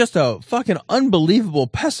 Maybe I'm just a fucking unbelievable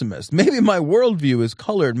pessimist. Maybe my worldview is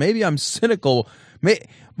colored. Maybe I'm cynical.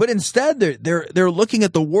 But instead, they're looking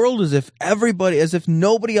at the world as if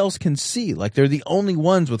nobody else can see. Like they're the only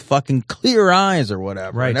ones with fucking clear eyes or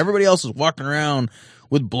whatever. Right. And everybody else is walking around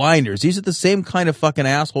with blinders. These are the same kind of fucking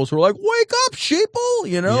assholes who are like, wake up, sheeple!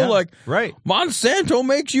 Yeah, like, right. Monsanto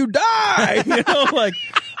makes you die! Like,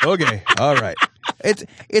 okay, all right.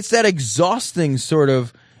 It's that exhausting sort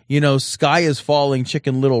of, sky is falling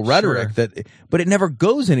Chicken Little rhetoric but it never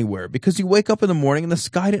goes anywhere because you wake up in the morning and the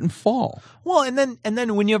sky didn't fall. Well, and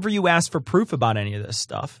then whenever you ask for proof about any of this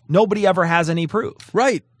stuff, nobody ever has any proof.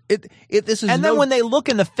 Right. Then when they look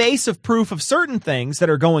in the face of proof of certain things that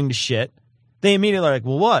are going to shit, they immediately are like,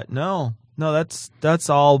 well, what? No, that's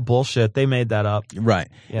all bullshit. They made that up. Right.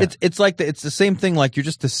 Yeah. It's like it's the same thing. Like you're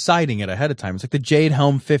just deciding it ahead of time. It's like the Jade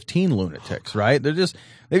Helm 15 lunatics, right? They just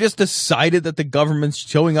decided that the government's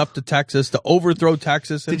showing up to Texas to overthrow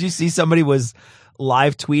Texas. Did you see somebody was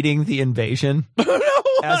live tweeting the invasion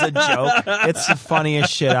as a joke? It's the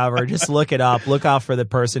funniest shit ever. Just look it up. Look out for the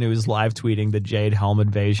person who was live tweeting the Jade Helm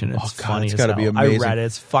invasion. It's funny. It's got to be amazing. I read it.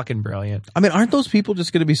 It's fucking brilliant. I mean, aren't those people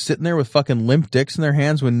just going to be sitting there with fucking limp dicks in their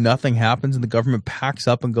hands when nothing happens and the government packs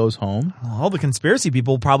up and goes home? All the conspiracy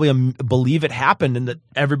people probably believe it happened and that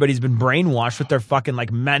everybody's been brainwashed with their fucking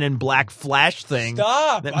like Men in Black Flash thing.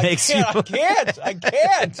 Stop! That I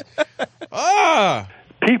can't.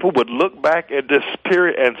 People would look back at this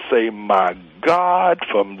period and say, my God,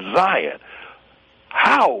 from Zion,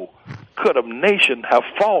 how could a nation have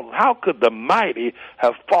fallen? How could the mighty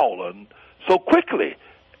have fallen so quickly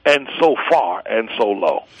and so far and so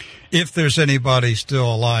low? If there's anybody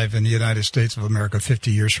still alive in the United States of America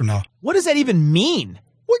 50 years from now. What does that even mean?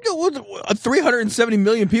 What 370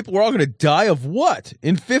 million people are all going to die of what?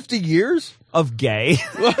 In 50 years? Of gay.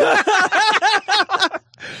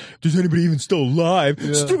 Does anybody even still alive?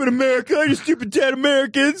 Yeah. Stupid America, you stupid dead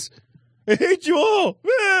Americans. I hate you all.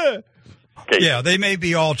 Yeah. qualification. Yeah, they may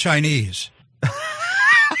be all Chinese.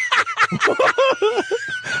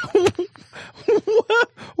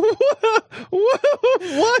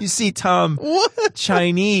 What? You see, Tom,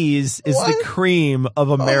 Chinese is the cream of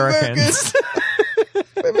Americans.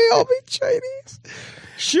 They may all be Chinese.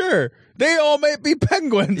 Sure. They all may be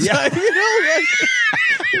penguins. Yeah. You know, like,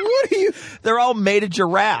 what are you? They're all made of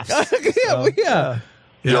giraffes. Yeah.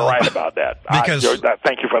 You're right about that. Because-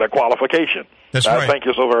 Thank you for the qualification. That's right. Thank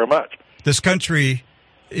you so very much. This country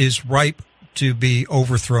is ripe to be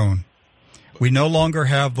overthrown. We no longer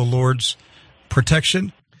have the Lord's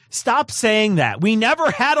protection. Stop saying that. We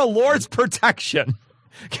never had a Lord's protection.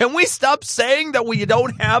 Can we stop saying that we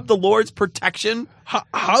don't have the Lord's protection?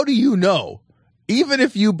 How do you know? Even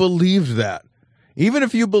if you believed that,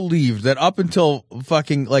 up until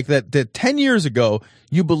fucking like that 10 years ago,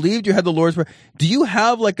 you believed you had the Lord's protection. Do you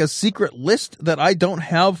have like a secret list that I don't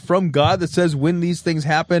have from God that says when these things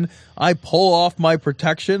happen, I pull off my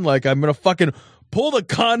protection? Like I'm going to fucking pull the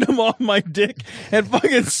condom off my dick and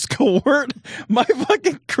fucking squirt my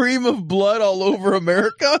fucking cream of blood all over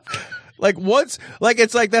America? Like what's like?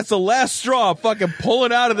 It's like that's the last straw. Fucking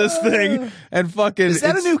pulling out of this thing and fucking. Is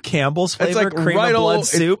that a new Campbell's flavor? It's like cream right of blood all,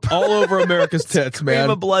 soup, all over America's tits, man.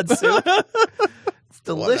 Cream of blood soup. It's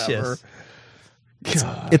delicious.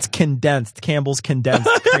 It's condensed. Campbell's condensed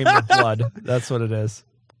cream of blood. That's what it is.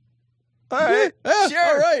 All right. Yeah, sure.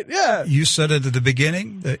 All right. Yeah. You said it at the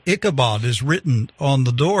beginning. The Ichabod is written on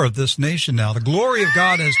the door of this nation now. The glory of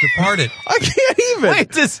God has departed. I can't even. Wait,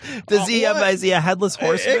 does he have? Is he a headless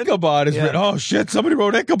horseman? Ichabod is written. Oh shit! Somebody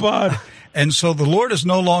wrote Ichabod. And so the Lord is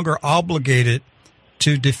no longer obligated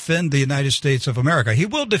to defend the United States of America. He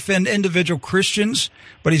will defend individual Christians,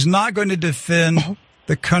 but he's not going to defend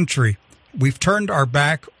the country. We've turned our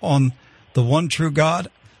back on the one true God.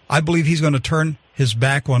 I believe he's going to turn his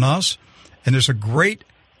back on us. And there's a great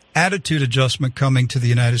attitude adjustment coming to the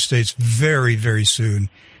United States very, very soon.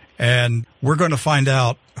 And we're going to find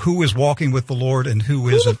out who is walking with the Lord and who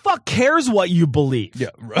isn't. Who the fuck cares what you believe? Yeah,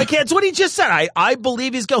 right. Like, that's what he just said. I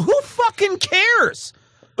believe he's going. Who fucking cares?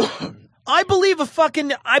 I believe a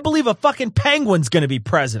fucking penguin's going to be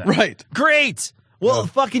president. Right. Great. Well,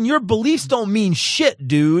 fucking your beliefs don't mean shit,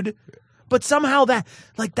 dude. But somehow that's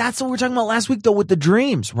what we were talking about last week, though, with the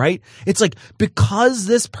dreams, right? It's like, because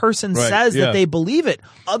this person says that they believe it,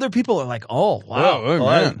 other people are like, oh, wow. Oh,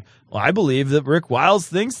 man. I believe that Rick Wiles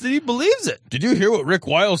thinks that he believes it. Did you hear what Rick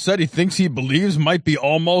Wiles said? He thinks he believes might be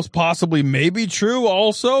almost, possibly, maybe true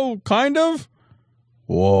also, kind of?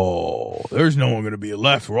 Whoa, there's no one going to be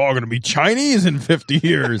left. We're all going to be Chinese in 50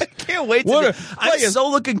 years. I can't wait I'm so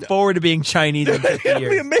looking forward to being Chinese in 50 years. It'll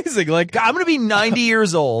be amazing. Like, I'm going to be 90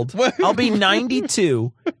 years old. I'll be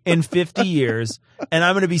 92 in 50 years. And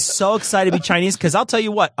I'm going to be so excited to be Chinese because I'll tell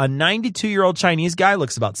you what, a 92-year-old Chinese guy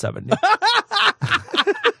looks about 70.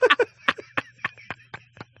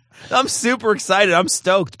 I'm super excited. I'm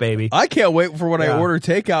stoked, baby. I can't wait for when I order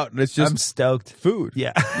takeout and it's just I'm stoked. Food.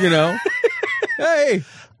 Yeah. You know? Hey.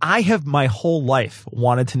 I have my whole life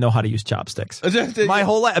wanted to know how to use chopsticks. My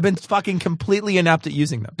whole life. I've been fucking completely inept at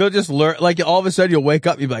using them. They'll just learn. Like, all of a sudden you'll wake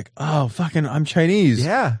up and you'll be like, oh, fucking, I'm Chinese.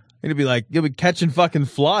 Yeah. And you'll be catching fucking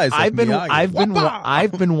flies. Like I've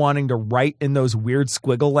been wanting to write in those weird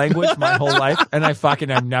squiggle language my whole life. And that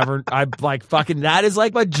is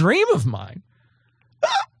like a dream of mine.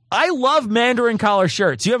 I love Mandarin collar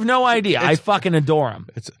shirts. You have no idea. I fucking adore them.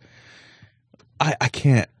 I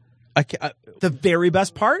can't. The very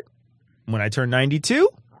best part, when I turn 92,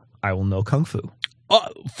 I will know Kung Fu.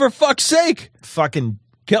 For fuck's sake.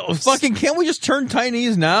 Can't we just turn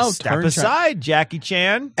Chinese now? Step aside, Jackie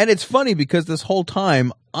Chan. And it's funny because this whole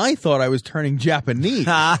time I thought I was turning Japanese.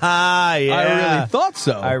 Yeah. I really thought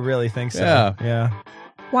so. I really think so. Yeah.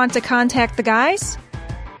 Want to contact the guys?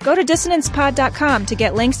 Go to dissonancepod.com to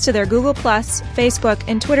get links to their Google+, Facebook,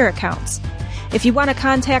 and Twitter accounts. If you want to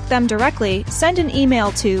contact them directly, send an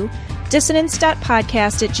email to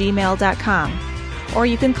dissonance.podcast@gmail.com. Or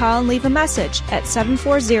you can call and leave a message at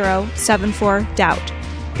 740-74-DOUBT.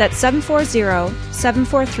 That's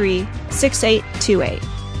 740-743-6828.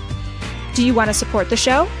 Do you want to support the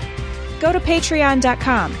show? Go to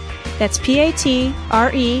patreon.com. That's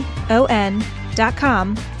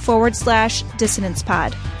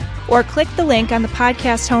patreon.com/dissonancepod. Or click the link on the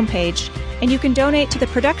podcast homepage, and you can donate to the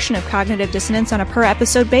production of Cognitive Dissonance on a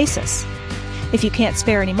per-episode basis. If you can't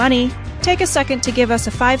spare any money, take a second to give us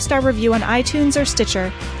a 5-star review on iTunes or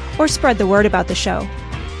Stitcher, or spread the word about the show.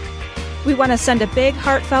 We want to send a big,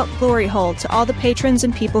 heartfelt glory hole to all the patrons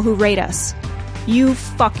and people who rate us. You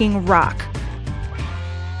fucking rock.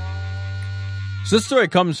 So this story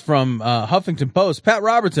comes from Huffington Post. Pat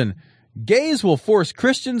Robertson gays will force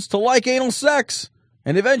Christians to like anal sex,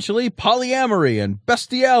 and eventually polyamory and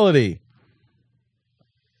bestiality.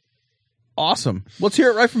 Awesome. Let's hear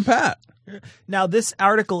it right from Pat. Now, this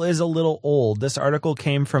article is a little old. This article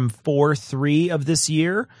came from 4/3 of this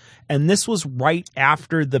year, and this was right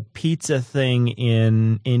after the pizza thing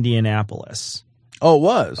in Indianapolis. Oh, it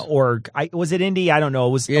was? Or was it Indy? I don't know.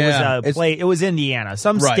 It was it was Indiana.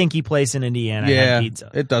 Some stinky place in Indiana had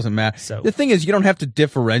pizza. It doesn't matter. So the thing is, you don't have to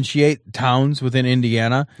differentiate towns within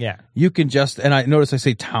Indiana. Yeah. You can just, and I notice I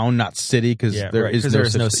say town, not city, because there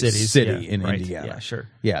is no cities. City in Indiana. Yeah, sure.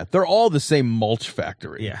 Yeah, they're all the same mulch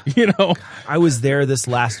factory. Yeah. You know? I was there this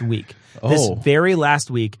last week. This very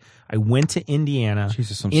last week, I went to Indiana.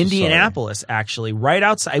 Jesus, I'm Indianapolis, actually. Right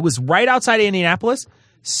outside. It was right outside of Indianapolis.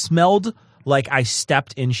 Smelled like I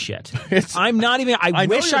stepped in shit. I'm not even. I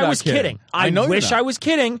wish I was kidding. I wish I was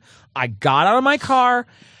kidding. I got out of my car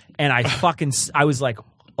and I was like,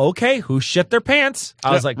 okay, who shit their pants? I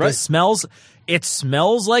was like, It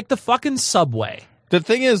smells like the fucking subway. The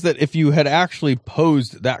thing is that if you had actually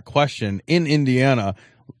posed that question in Indiana,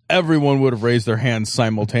 everyone would have raised their hands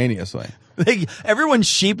simultaneously. Everyone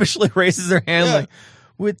sheepishly raises their hand like,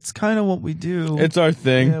 it's kind of what we do. It's our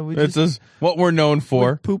thing. Yeah, it's just what we're known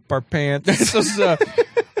for. We poop our pants. It's just,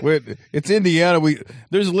 it's Indiana.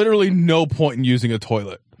 There's literally no point in using a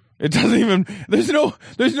toilet. It doesn't even. There's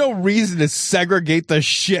no reason to segregate the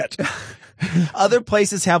shit. Other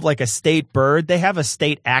places have like a state bird. They have a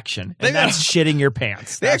state action, and that's shitting your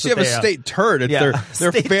pants. They actually have a state turd. It's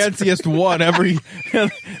their fanciest one every.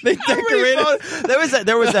 They decorated.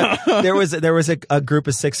 There was a group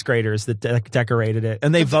of sixth graders that decorated it,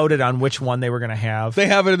 and they voted on which one they were going to have. They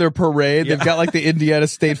have it in their parade. Yeah. They've got like the Indiana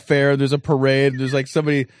State Fair. There's a parade. There's like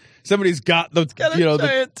somebody's got the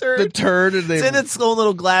turd, and it's in its own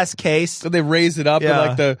little glass case. So they raise it up, and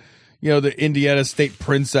like the Indiana State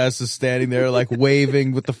Princess is standing there, like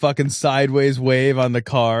waving with the fucking sideways wave on the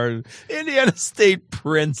car. Indiana State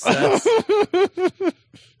Princess.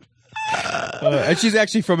 And she's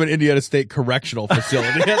actually from an Indiana State Correctional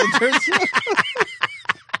Facility. As it turns out.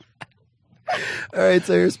 All right,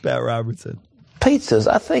 so here's Pat Robertson.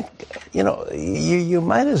 Pizzas, I think, you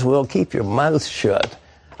might as well keep your mouth shut.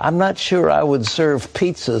 I'm not sure I would serve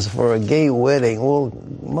pizzas for a gay wedding. Well,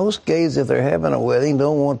 most gays, if they're having a wedding,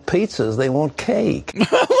 don't want pizzas. They want cake.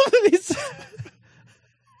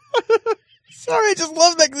 Sorry, I just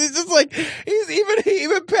love that. He's just like,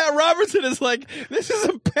 even Pat Robertson is like, this is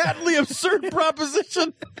a patently absurd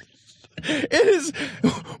proposition. It is.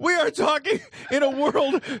 We are talking in a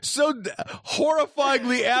world so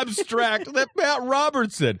horrifyingly abstract that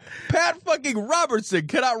Pat fucking Robertson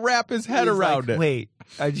cannot wrap his head around it. Wait.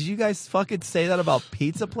 Did you guys fucking say that about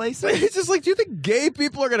pizza places? It's just like, do you think gay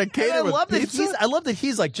people are going to cater with pizza? I love that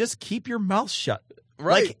he's like, just keep your mouth shut.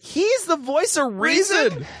 Right. Like, he's the voice of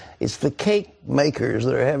reason. It's the cake makers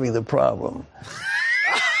that are having the problem.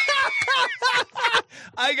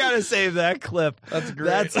 I got to save that clip. That's great.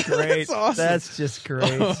 That's great. That's awesome. That's just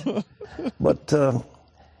great. But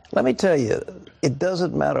let me tell you, it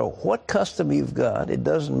doesn't matter what custom you've got. It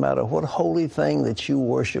doesn't matter what holy thing that you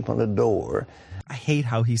worship and adore. I hate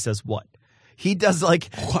how he says what. He does like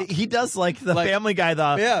the Family Guy,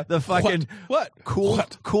 the fucking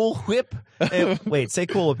cool whip. Wait, say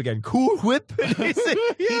cool whip again. Cool whip. He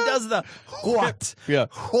does the what? Yeah.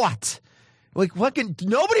 What? Like fucking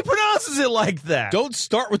nobody pronounces it like that. Don't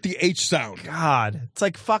start with the H sound. God, it's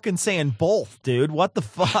like fucking saying both, dude. What the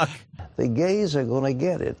fuck? The gays are going to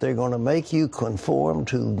get it. They're going to make you conform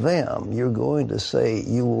to them. You're going to say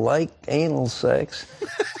you like anal sex.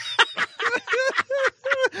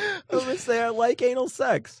 I'm going to say I like anal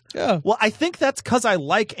sex. Yeah. Well, I think that's because I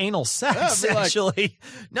like anal sex, actually.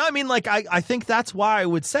 No, I mean, like, I think that's why I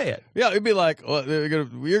would say it. Yeah, it'd be like, well, you're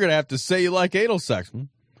going to have to say you like anal sex.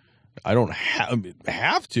 I don't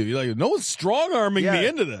have to. You're like, no one's strong-arming me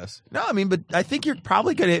into this. No, I mean, but I think you're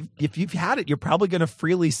probably going to, if you've had it, you're probably going to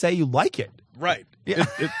freely say you like it. Right. Yeah.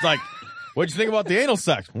 It's like, what'd you think about the anal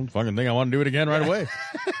sex? Fucking think I want to do it again right away.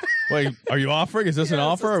 Wait, are you offering? Is this an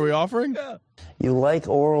offer? Are we offering? Yeah. You like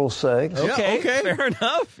oral sex. Okay, fair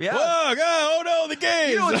enough. Yeah. Whoa, oh no, the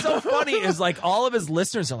gays. You know what's so funny is like all of his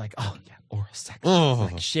listeners are like, oh yeah, oral sex.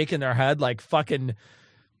 Like shaking their head like fucking,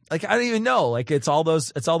 like I don't even know. Like it's all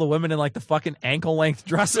the women in like the fucking ankle length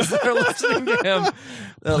dresses that are listening to him.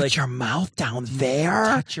 They're Put like, your mouth down there.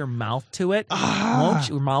 Touch your mouth to it. Won't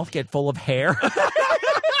your mouth get full of hair?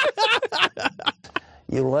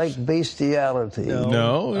 You like bestiality.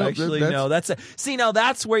 No, actually, no. Now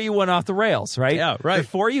that's where you went off the rails, right? Yeah, right.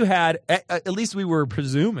 Before you had, at least we were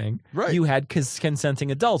presuming, right. You had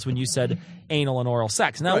consenting adults when you said anal and oral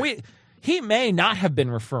sex. Now he may not have been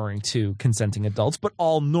referring to consenting adults, but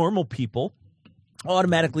all normal people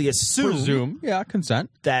automatically assume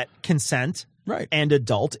consent. that consent Right. and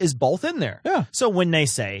adult is both in there. Yeah. So when they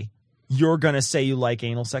say, you're going to say you like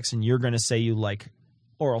anal sex and you're going to say you like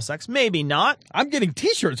oral sex, maybe not. I'm getting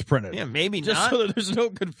T-shirts printed. Yeah, maybe just not. so that there's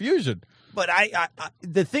no confusion. But I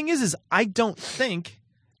the thing is I don't think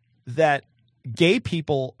that gay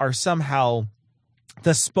people are somehow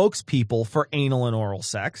the spokespeople for anal and oral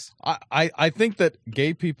sex. I think that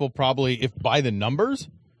gay people probably, if by the numbers,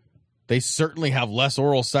 they certainly have less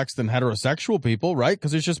oral sex than heterosexual people, right?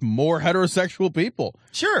 Because there's just more heterosexual people.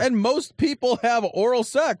 Sure. And most people have oral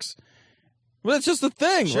sex. Well, that's just the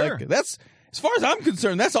thing. Sure. Like, that's, as far as I'm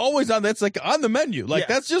concerned, that's always on, that's like on the menu. Like,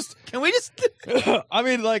 that's just. Can we just. I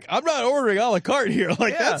mean, like, I'm not ordering a la carte here.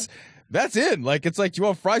 Like, that's in. Like, it's like, do you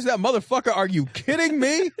want fries? That motherfucker, are you kidding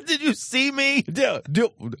me? Did you see me?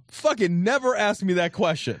 Dude, fucking never ask me that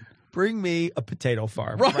question. Bring me a potato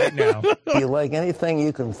farm right now. You like anything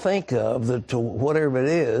you can think of to whatever it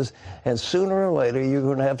is, and sooner or later you're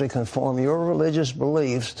going to have to conform your religious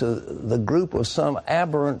beliefs to the group of some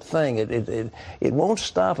aberrant thing. It won't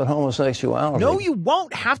stop at homosexuality. No, you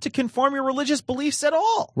won't have to conform your religious beliefs at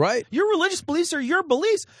all. Right. Your religious beliefs are your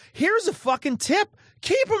beliefs. Here's a fucking tip.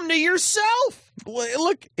 Keep them to yourself.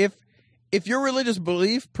 Look, if your religious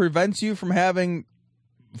belief prevents you from having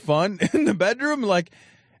fun in the bedroom, like,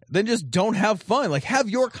 then just don't have fun. Like, have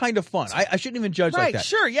your kind of fun. I shouldn't even judge like that. Right,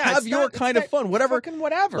 sure, yeah. Have your kind of fun. Whatever. Fucking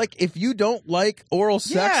whatever. Like, if you don't like oral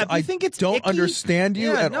sex, if you think it's don't icky, understand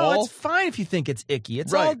you at all. No, it's fine if you think it's icky.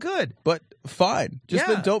 It's Right. all good. But fine. Just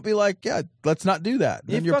then don't be like, let's not do that.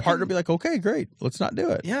 Then your partner be like, okay, great. Let's not do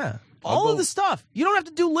it. Yeah. All of the stuff. You don't have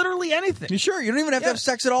to do literally anything. You sure? You don't even have to have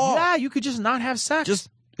sex at all. Yeah, you could just not have sex.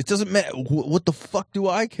 It doesn't matter. What the fuck do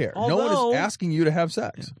I care? No one is asking you to have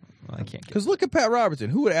sex. Well, I can't. Because look at Pat Robertson.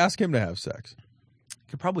 Who would ask him to have sex?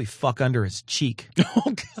 Could probably fuck under his cheek.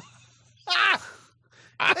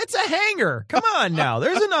 It's a hanger. Come on now.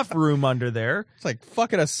 There's enough room under there. It's like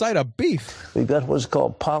fucking a side of beef. We've got what's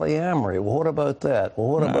called polyamory. Well, what about that? Well,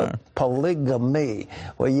 what about polygamy,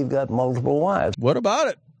 where you've got multiple wives? What about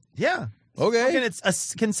it? Yeah. Okay. Fucking,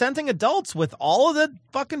 it's consenting adults with all of the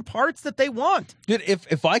fucking parts that they want. Dude,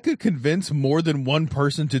 if I could convince more than one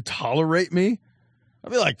person to tolerate me,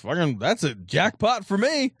 I'd be like, fucking, that's a jackpot for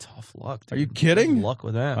me. Tough luck, dude. Are you kidding? Good luck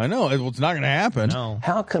with that. I know. It's not going to happen. No.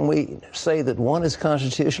 How can we say that one is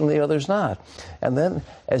constitutional, the other's not? And then,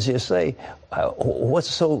 as you say, what's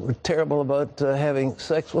so terrible about having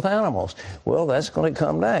sex with animals? Well, that's going to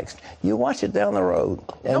come next. You watch it down the road.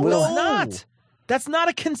 And No, it's not. That's not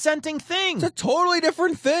a consenting thing. It's a totally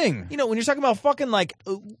different thing. You know, when you're talking about fucking like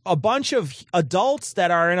a bunch of adults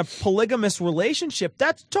that are in a polygamous relationship,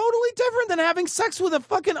 that's totally different than having sex with a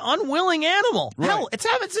fucking unwilling animal. Right. Hell, it's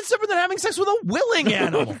different than having sex with a willing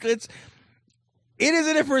animal. It is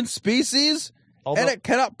a different species, and it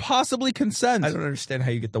cannot possibly consent. I don't understand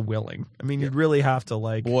how you get the willing. I mean, you'd really have to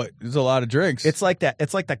like. What? There's a lot of drinks. It's like that.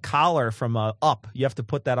 It's like the collar from Up. You have to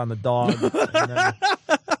put that on the dog.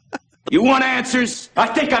 You want answers? I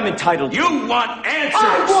think I'm entitled. You want answers?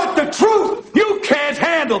 I want the truth! You can't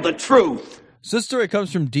handle the truth! So this story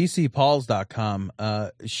comes from DCPauls.com.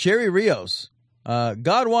 Sherry Rios.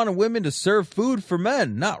 God wanted women to serve food for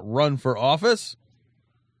men, not run for office.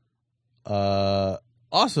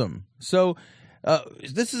 Awesome. So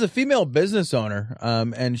this is a female business owner,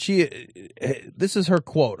 and this is her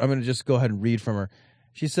quote. I'm going to just go ahead and read from her.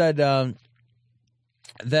 She said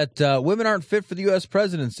that women aren't fit for the U.S.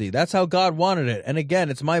 presidency. That's how God wanted it. And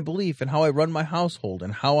again, it's my belief in how I run my household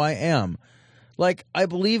and how I am. Like, I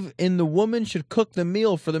believe in the woman should cook the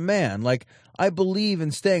meal for the man. Like, I believe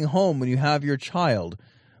in staying home when you have your child.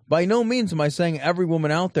 By no means am I saying every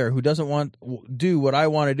woman out there who doesn't do what I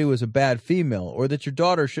want to do is a bad female, or that your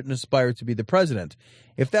daughter shouldn't aspire to be the president.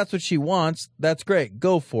 If that's what she wants, that's great.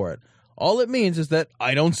 Go for it. All it means is that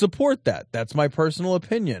I don't support that. That's my personal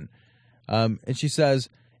opinion. And she says,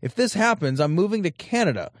 if this happens, I'm moving to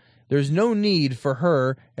Canada. There's no need for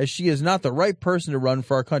her, as she is not the right person to run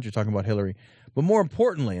for our country, talking about Hillary. But more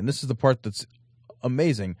importantly, and this is the part that's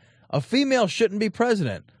amazing, a female shouldn't be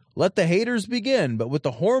president. Let the haters begin, but with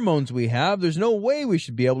the hormones we have, there's no way we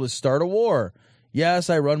should be able to start a war. Yes,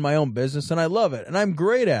 I run my own business and I love it, and I'm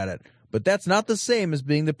great at it, but that's not the same as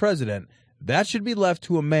being the president. That should be left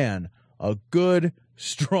to a man, a good,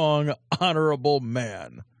 strong, honorable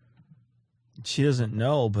man. She doesn't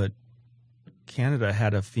know, but Canada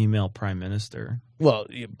had a female prime minister. Well,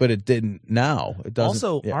 but it didn't now. It doesn't.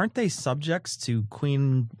 Also, aren't they subjects to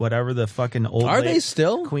Queen whatever the fucking old Are they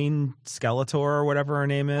still? Queen Skeletor or whatever her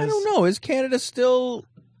name is? I don't know. Is Canada still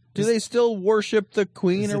Do they still worship the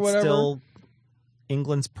Queen Is or it whatever? still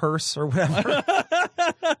England's purse or whatever?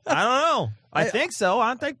 I don't know. I think so.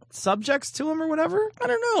 Aren't they subjects to him or whatever? I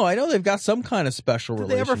don't know. I know they've got some kind of special Did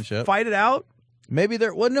they ever relationship. fight it out? Maybe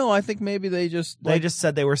they're. Well, no. I think maybe they just. They just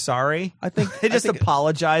said they were sorry. I think they just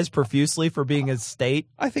apologized profusely for being a state.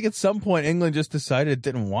 I think at some point England just decided it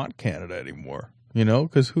didn't want Canada anymore. You know,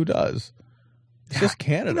 because who does? It's just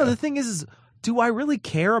Canada. You know, the thing is, do I really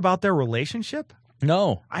care about their relationship?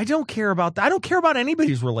 No, I don't care about that. I don't care about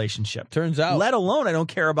anybody's relationship. Turns out, let alone I don't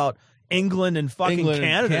care about England and fucking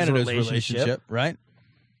Canada's relationship. Right?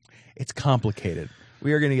 It's complicated.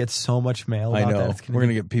 We are going to get so much mail. I about know. that. We're going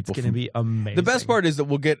to get people. It's going to be amazing. The best part is that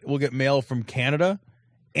we'll get mail from Canada,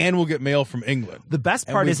 and we'll get mail from England. The best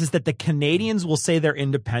part is that the Canadians will say they're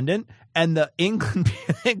independent, and the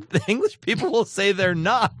English people will say they're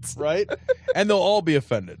not. Right? And they'll all be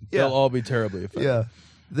offended. Yeah. They'll all be terribly offended. Yeah.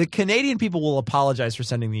 The Canadian people will apologize for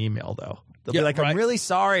sending the email, though. They'll be like, I'm really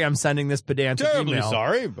sorry I'm sending this pedantic Terribly email.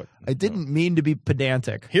 sorry, but I didn't mean to be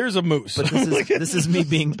pedantic. Here's a moose. But this is me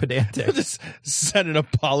being pedantic. Just send an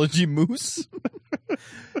apology moose.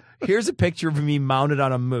 Here's a picture of me mounted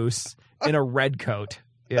on a moose in a red coat.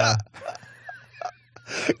 Yeah.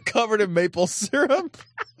 Covered in maple syrup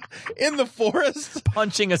in the forest.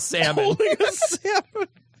 Punching a salmon. Holding a salmon.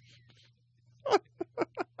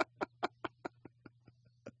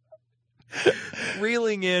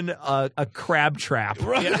 Reeling in a crab trap.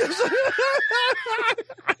 Right. Yeah.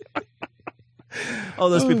 Oh,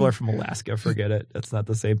 those people are from Alaska. Forget it. That's not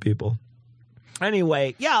the same people.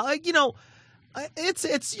 Anyway, yeah, you know,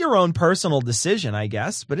 it's your own personal decision, I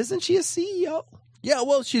guess. But isn't she a CEO? Yeah,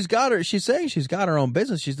 well, she's saying she's got her own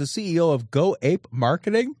business. She's the CEO of Go Ape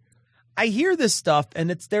Marketing. I hear this stuff, and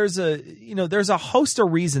there's a host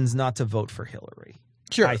of reasons not to vote for Hillary.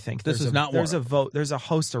 Sure, I think this is not there's one. a vote. There's a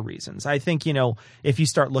host of reasons. I think, you know, if you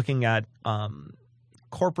start looking at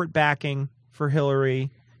corporate backing for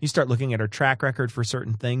Hillary, you start looking at her track record for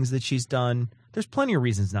certain things that she's done. There's plenty of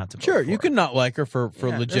reasons not to vote. Sure, for you her. can not like her for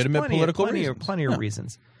legitimate political reasons. Plenty of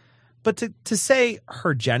reasons. But to say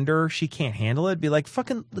her gender, she can't handle it, be like,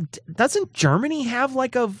 fucking, doesn't Germany have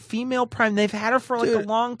like a female prime? They've had her for like a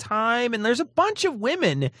long time, and there's a bunch of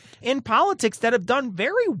women in politics that have done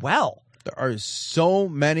very well. There are so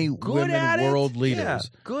many women world leaders.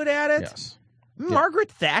 Yeah, good at it. Yes.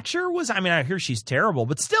 Margaret Thatcher was, I mean, I hear she's terrible,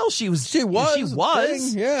 but still she was. Thing,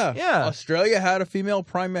 yeah. Yeah. Australia had a female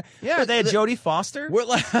prime minister. Yeah, they had Jodie Foster.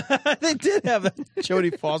 They did have a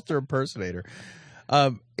Jodie Foster impersonator.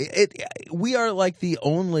 We are like the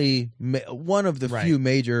only one of the few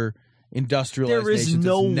major industrialized nations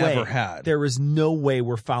that's never had. There is no way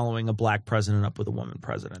we're following a black president up with a woman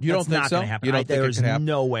president. You don't think not so? going to happen. You don't think there's it can happen?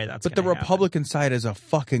 no way that's But the gonna happen. Republican side is a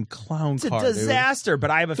fucking clown It's a car, disaster,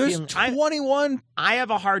 but I have a There's feeling 21. I have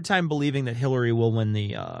a hard time believing that Hillary will win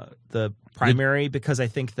the primary because I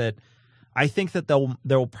think that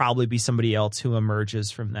there will probably be somebody else who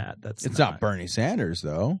emerges from that. It's not Bernie Sanders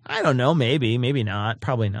though. I don't know. Maybe not.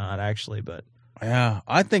 Probably not actually. But yeah,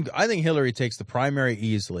 I think Hillary takes the primary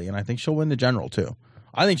easily, and I think she'll win the general too.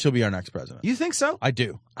 I think she'll be our next president. You think so? I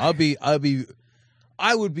do. I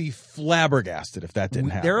would be flabbergasted if that didn't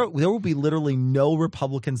happen. There will be literally no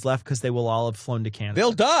Republicans left because they will all have flown to Canada.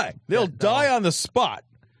 They'll die. They'll die on the spot.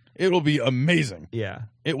 It will be amazing. Yeah.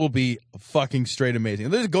 It will be fucking straight amazing.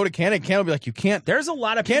 They'll just go to Canada. Canada will be like, you can't. There's a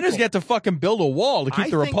lot of Canada's people. got to fucking build a wall to keep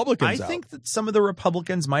the Republicans out. I think that some of the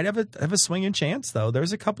Republicans might have a swinging chance, though.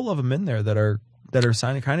 There's a couple of them in there that are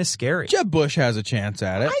sounding kind of scary. Jeb Bush has a chance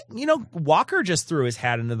at it. Walker just threw his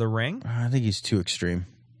hat into the ring. I think he's too extreme.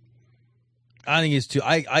 I think he's too.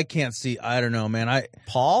 I can't see. I don't know, man.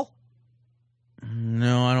 Paul?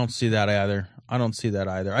 No, I don't see that either.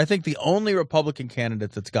 I think the only Republican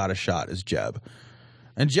candidate that's got a shot is Jeb.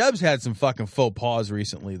 And Jeb's had some fucking faux pas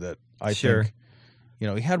recently that I think,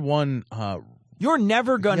 he had one. You're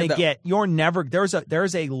never going to get.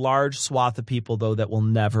 There's a large swath of people though that will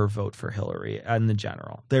never vote for Hillary in the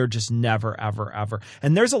general. They're just never, ever, ever.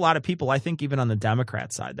 And there's a lot of people I think even on the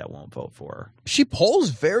Democrat side that won't vote for her. She polls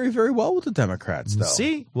very, very well with the Democrats,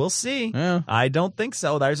 though. We'll see. Yeah. I don't think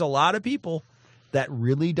so. There's a lot of people that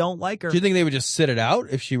really don't like her. Do you think they would just sit it out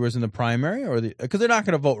if she was in the primary, or because they're not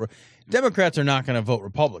going to vote? Democrats are not going to vote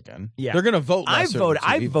Republican. Yeah, they're going to vote. I've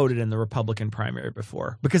voted in the Republican primary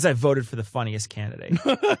before because I voted for the funniest candidate.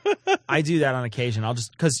 I do that on occasion. I'll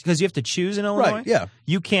just because you have to choose in Illinois. Right, yeah,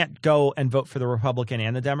 you can't go and vote for the Republican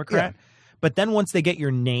and the Democrat. Yeah. But then once they get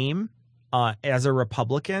your name as a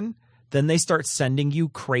Republican, then they start sending you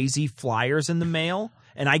crazy flyers in the mail,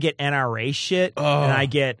 and I get NRA shit, and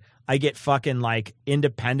I get fucking like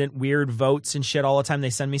independent weird votes and shit all the time. They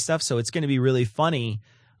send me stuff. So it's going to be really funny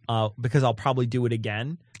because I'll probably do it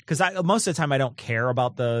again. Because most of the time I don't care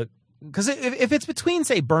about because if it's between,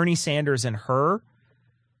 say, Bernie Sanders and her,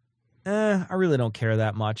 I really don't care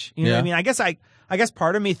that much. You know what I mean? I guess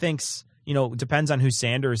part of me thinks, it depends on who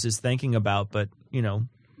Sanders is thinking about, but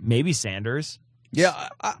maybe Sanders. Yeah,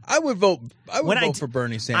 I would vote. I would vote for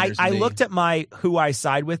Bernie Sanders. I looked at who I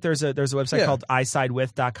side with. There's a website called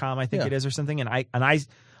isidewith.com, I think it is, or something, and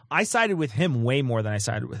I sided with him way more than I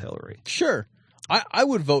sided with Hillary. Sure. I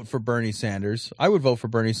would vote for Bernie Sanders. I would vote for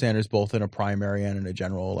Bernie Sanders both in a primary and in a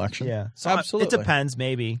general election. Yeah, so absolutely. It depends,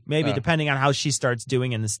 maybe depending on how she starts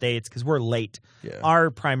doing in the States, because we're late. Yeah.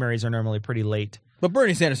 Our primaries are normally pretty late. But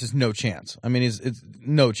Bernie Sanders has no chance. I mean, it's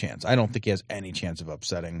no chance. I don't think he has any chance of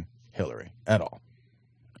upsetting Hillary at all.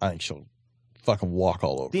 I think she'll fucking walk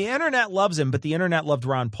all over. The internet loves him, but the internet loved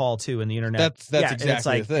Ron Paul too, and the internet that's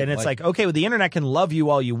exactly the thing. And it's like, okay, well, the internet can love you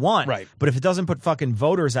all you want, right? But if it doesn't put fucking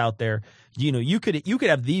voters out there, you could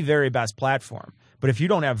have the very best platform, but if you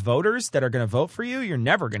don't have voters that are going to vote for you, you're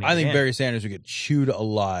never going to. I think Barry Sanders would get chewed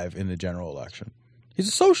alive in the general election. He's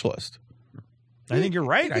a socialist. I think you're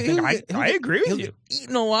right. I agree with you.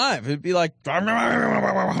 Eaten alive. It'd be like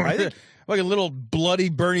like a little bloody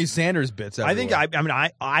Bernie Sanders bits.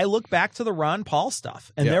 Everywhere. I look back to the Ron Paul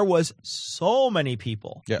stuff, and there was so many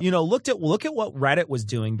people. Yep. Look at what Reddit was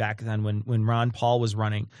doing back then when Ron Paul was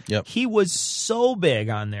running. Yep. He was so big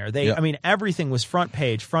on there. Everything was front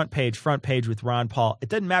page with Ron Paul. It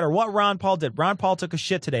didn't matter what Ron Paul did. Ron Paul took a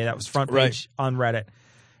shit today. That was front page on Reddit,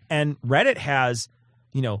 and Reddit has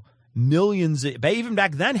millions. Even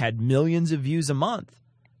back then had millions of views a month,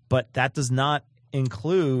 but that does not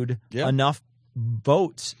include enough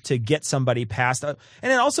votes to get somebody past, and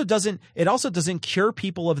it also doesn't cure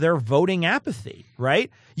people of their voting apathy,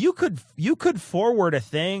 right? You could forward a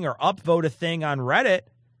thing or upvote a thing on Reddit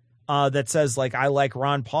that says, like, I like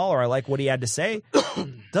Ron Paul or I like what he had to say.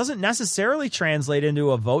 Doesn't necessarily translate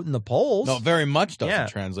into a vote in the polls. No, very much doesn't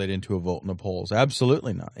translate into a vote in the polls.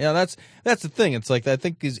 Absolutely not. Yeah, that's the thing. It's like, I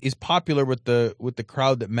think he's popular with the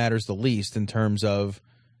crowd that matters the least in terms of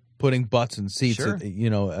putting butts in seats, in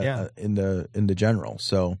the general.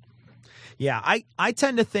 So, yeah, I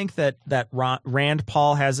tend to think that Rand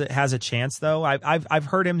Paul has a chance, though. I've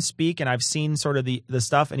heard him speak, and I've seen sort of the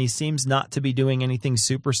stuff, and he seems not to be doing anything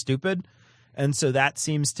super stupid, and so that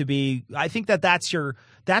seems to be. I think that's your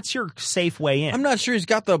safe way in. I'm not sure he's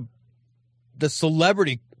got the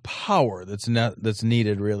celebrity power that's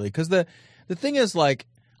needed, really, because the thing is, like,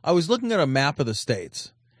 I was looking at a map of the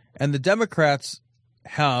states, and the Democrats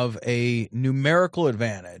have a numerical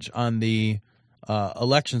advantage on the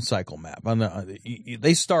election cycle map.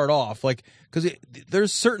 They start off like, because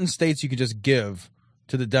there's certain states you can just give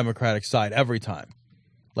to the Democratic side every time.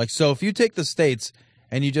 Like, so if you take the states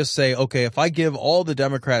and you just say, okay, if I give all the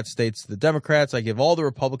Democrat states to the Democrats, I give all the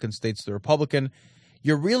Republican states to the Republican,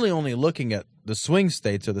 you're really only looking at the swing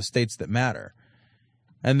states or the states that matter.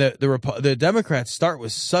 And the Democrats start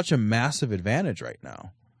with such a massive advantage right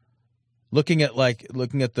now. Looking at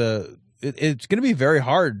it's going to be very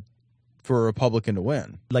hard for a Republican to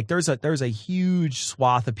win. Like, there's a huge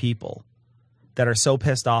swath of people that are so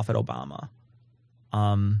pissed off at Obama,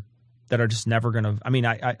 that are just never going to. I mean,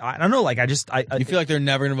 I don't know. Like, you feel like they're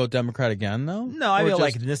never going to vote Democrat again, though? No, I feel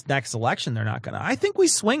like in this next election they're not going to. I think we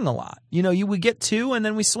swing a lot. We get two and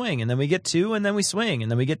then we swing, and then we get two and then we swing, and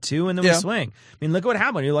then we get two and then we swing. I mean, look at what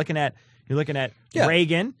happened. You're looking at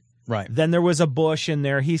Reagan. Right. Then there was a Bush in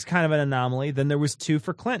there. He's kind of an anomaly. Then there was two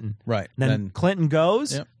for Clinton. Right. Then Clinton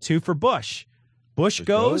goes, two for Bush. Bush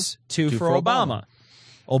goes, two for Obama.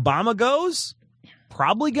 Obama goes,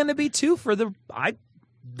 probably going to be two for the.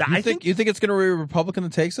 You think it's going to be a Republican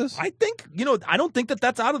that takes us? I think I don't think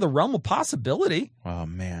that's out of the realm of possibility. Oh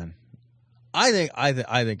man, I think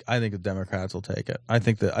the Democrats will take it. I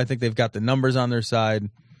think they've got the numbers on their side,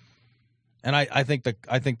 and I think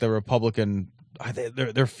the Republican.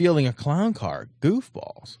 They're fielding a clown car,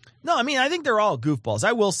 goofballs. No, I mean, I think they're all goofballs.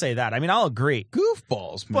 I will say that. I mean, I'll agree,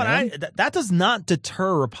 goofballs, man. But that does not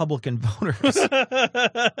deter Republican voters.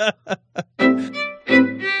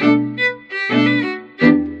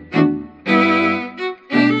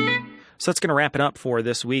 So that's going to wrap it up for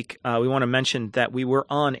this week. We want to mention that we were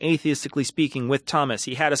on Atheistically Speaking with Thomas.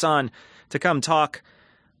 He had us on to come talk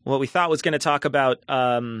what we thought was going to talk about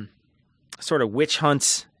sort of witch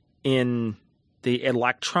hunts in the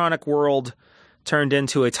electronic world turned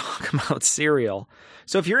into a talk about Serial.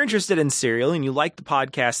 So if you're interested in Serial and you like the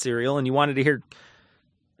podcast Serial and you wanted to hear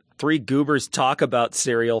three goobers talk about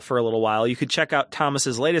Serial for a little while, you could check out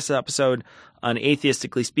Thomas's latest episode on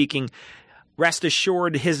Atheistically Speaking. rest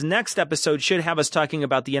assured, his next episode should have us talking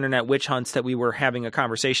about the internet witch hunts that we were having a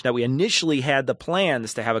conversation that we initially had the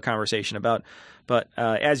plans to have a conversation about. But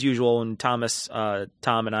as usual, when Tom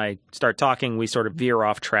and I start talking, we sort of veer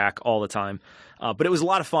off track all the time. But it was a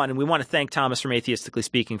lot of fun, and we want to thank Thomas from Atheistically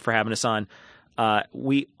Speaking for having us on.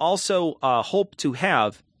 We also hope to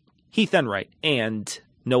have Heath Enright and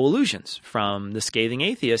No Illusions from The Scathing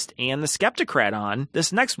Atheist and The Skeptocrat on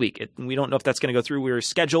this next week. We don't know if that's going to go through. We're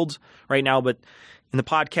scheduled right now, but in the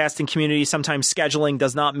podcasting community, sometimes scheduling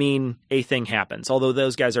does not mean a thing happens, although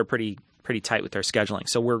those guys are pretty tight with their scheduling.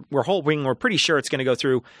 So we're pretty sure it's going to go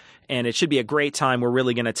through, and it should be a great time. We're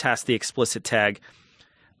really going to test the explicit tag,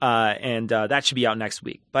 and that should be out next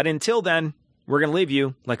week. But until then, we're going to leave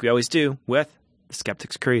you, like we always do, with The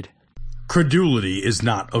Skeptic's Creed. Credulity is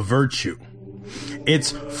not a virtue.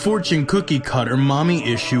 It's fortune cookie cutter,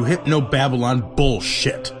 mommy issue, hypno-Babylon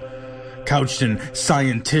bullshit. Couched in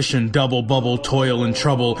scientician, double bubble, toil and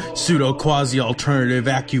trouble, pseudo quasi-alternative,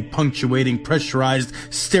 acupunctuating, pressurized,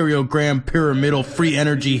 stereogram, pyramidal, free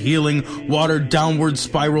energy healing, watered downward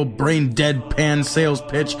spiral, brain deadpan sales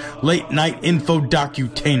pitch, late night info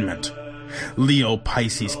docutainment. Leo,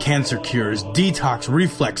 Pisces, cancer cures, detox,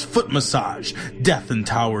 reflex, foot massage, death and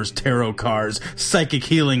towers, tarot cards, psychic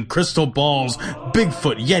healing, crystal balls,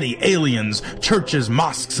 Bigfoot, Yeti, aliens, churches,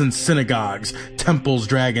 mosques and synagogues, temples,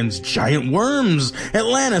 dragons, giant worms,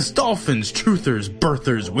 Atlantis, dolphins, truthers,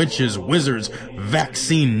 birthers, witches, wizards,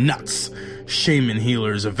 vaccine nuts, shaman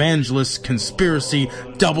healers, evangelists, conspiracy,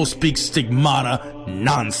 doublespeak, stigmata,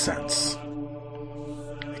 nonsense.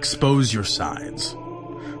 Expose your sides.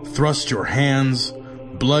 Thrust your hands,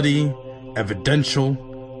 bloody,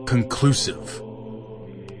 evidential, conclusive.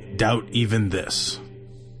 Doubt even this.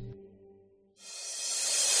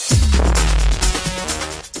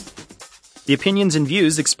 The opinions and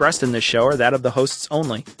views expressed in this show are that of the hosts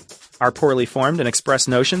only. Our poorly formed and expressed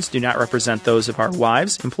notions do not represent those of our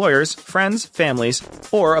wives, employers, friends, families,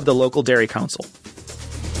 or of the local dairy council.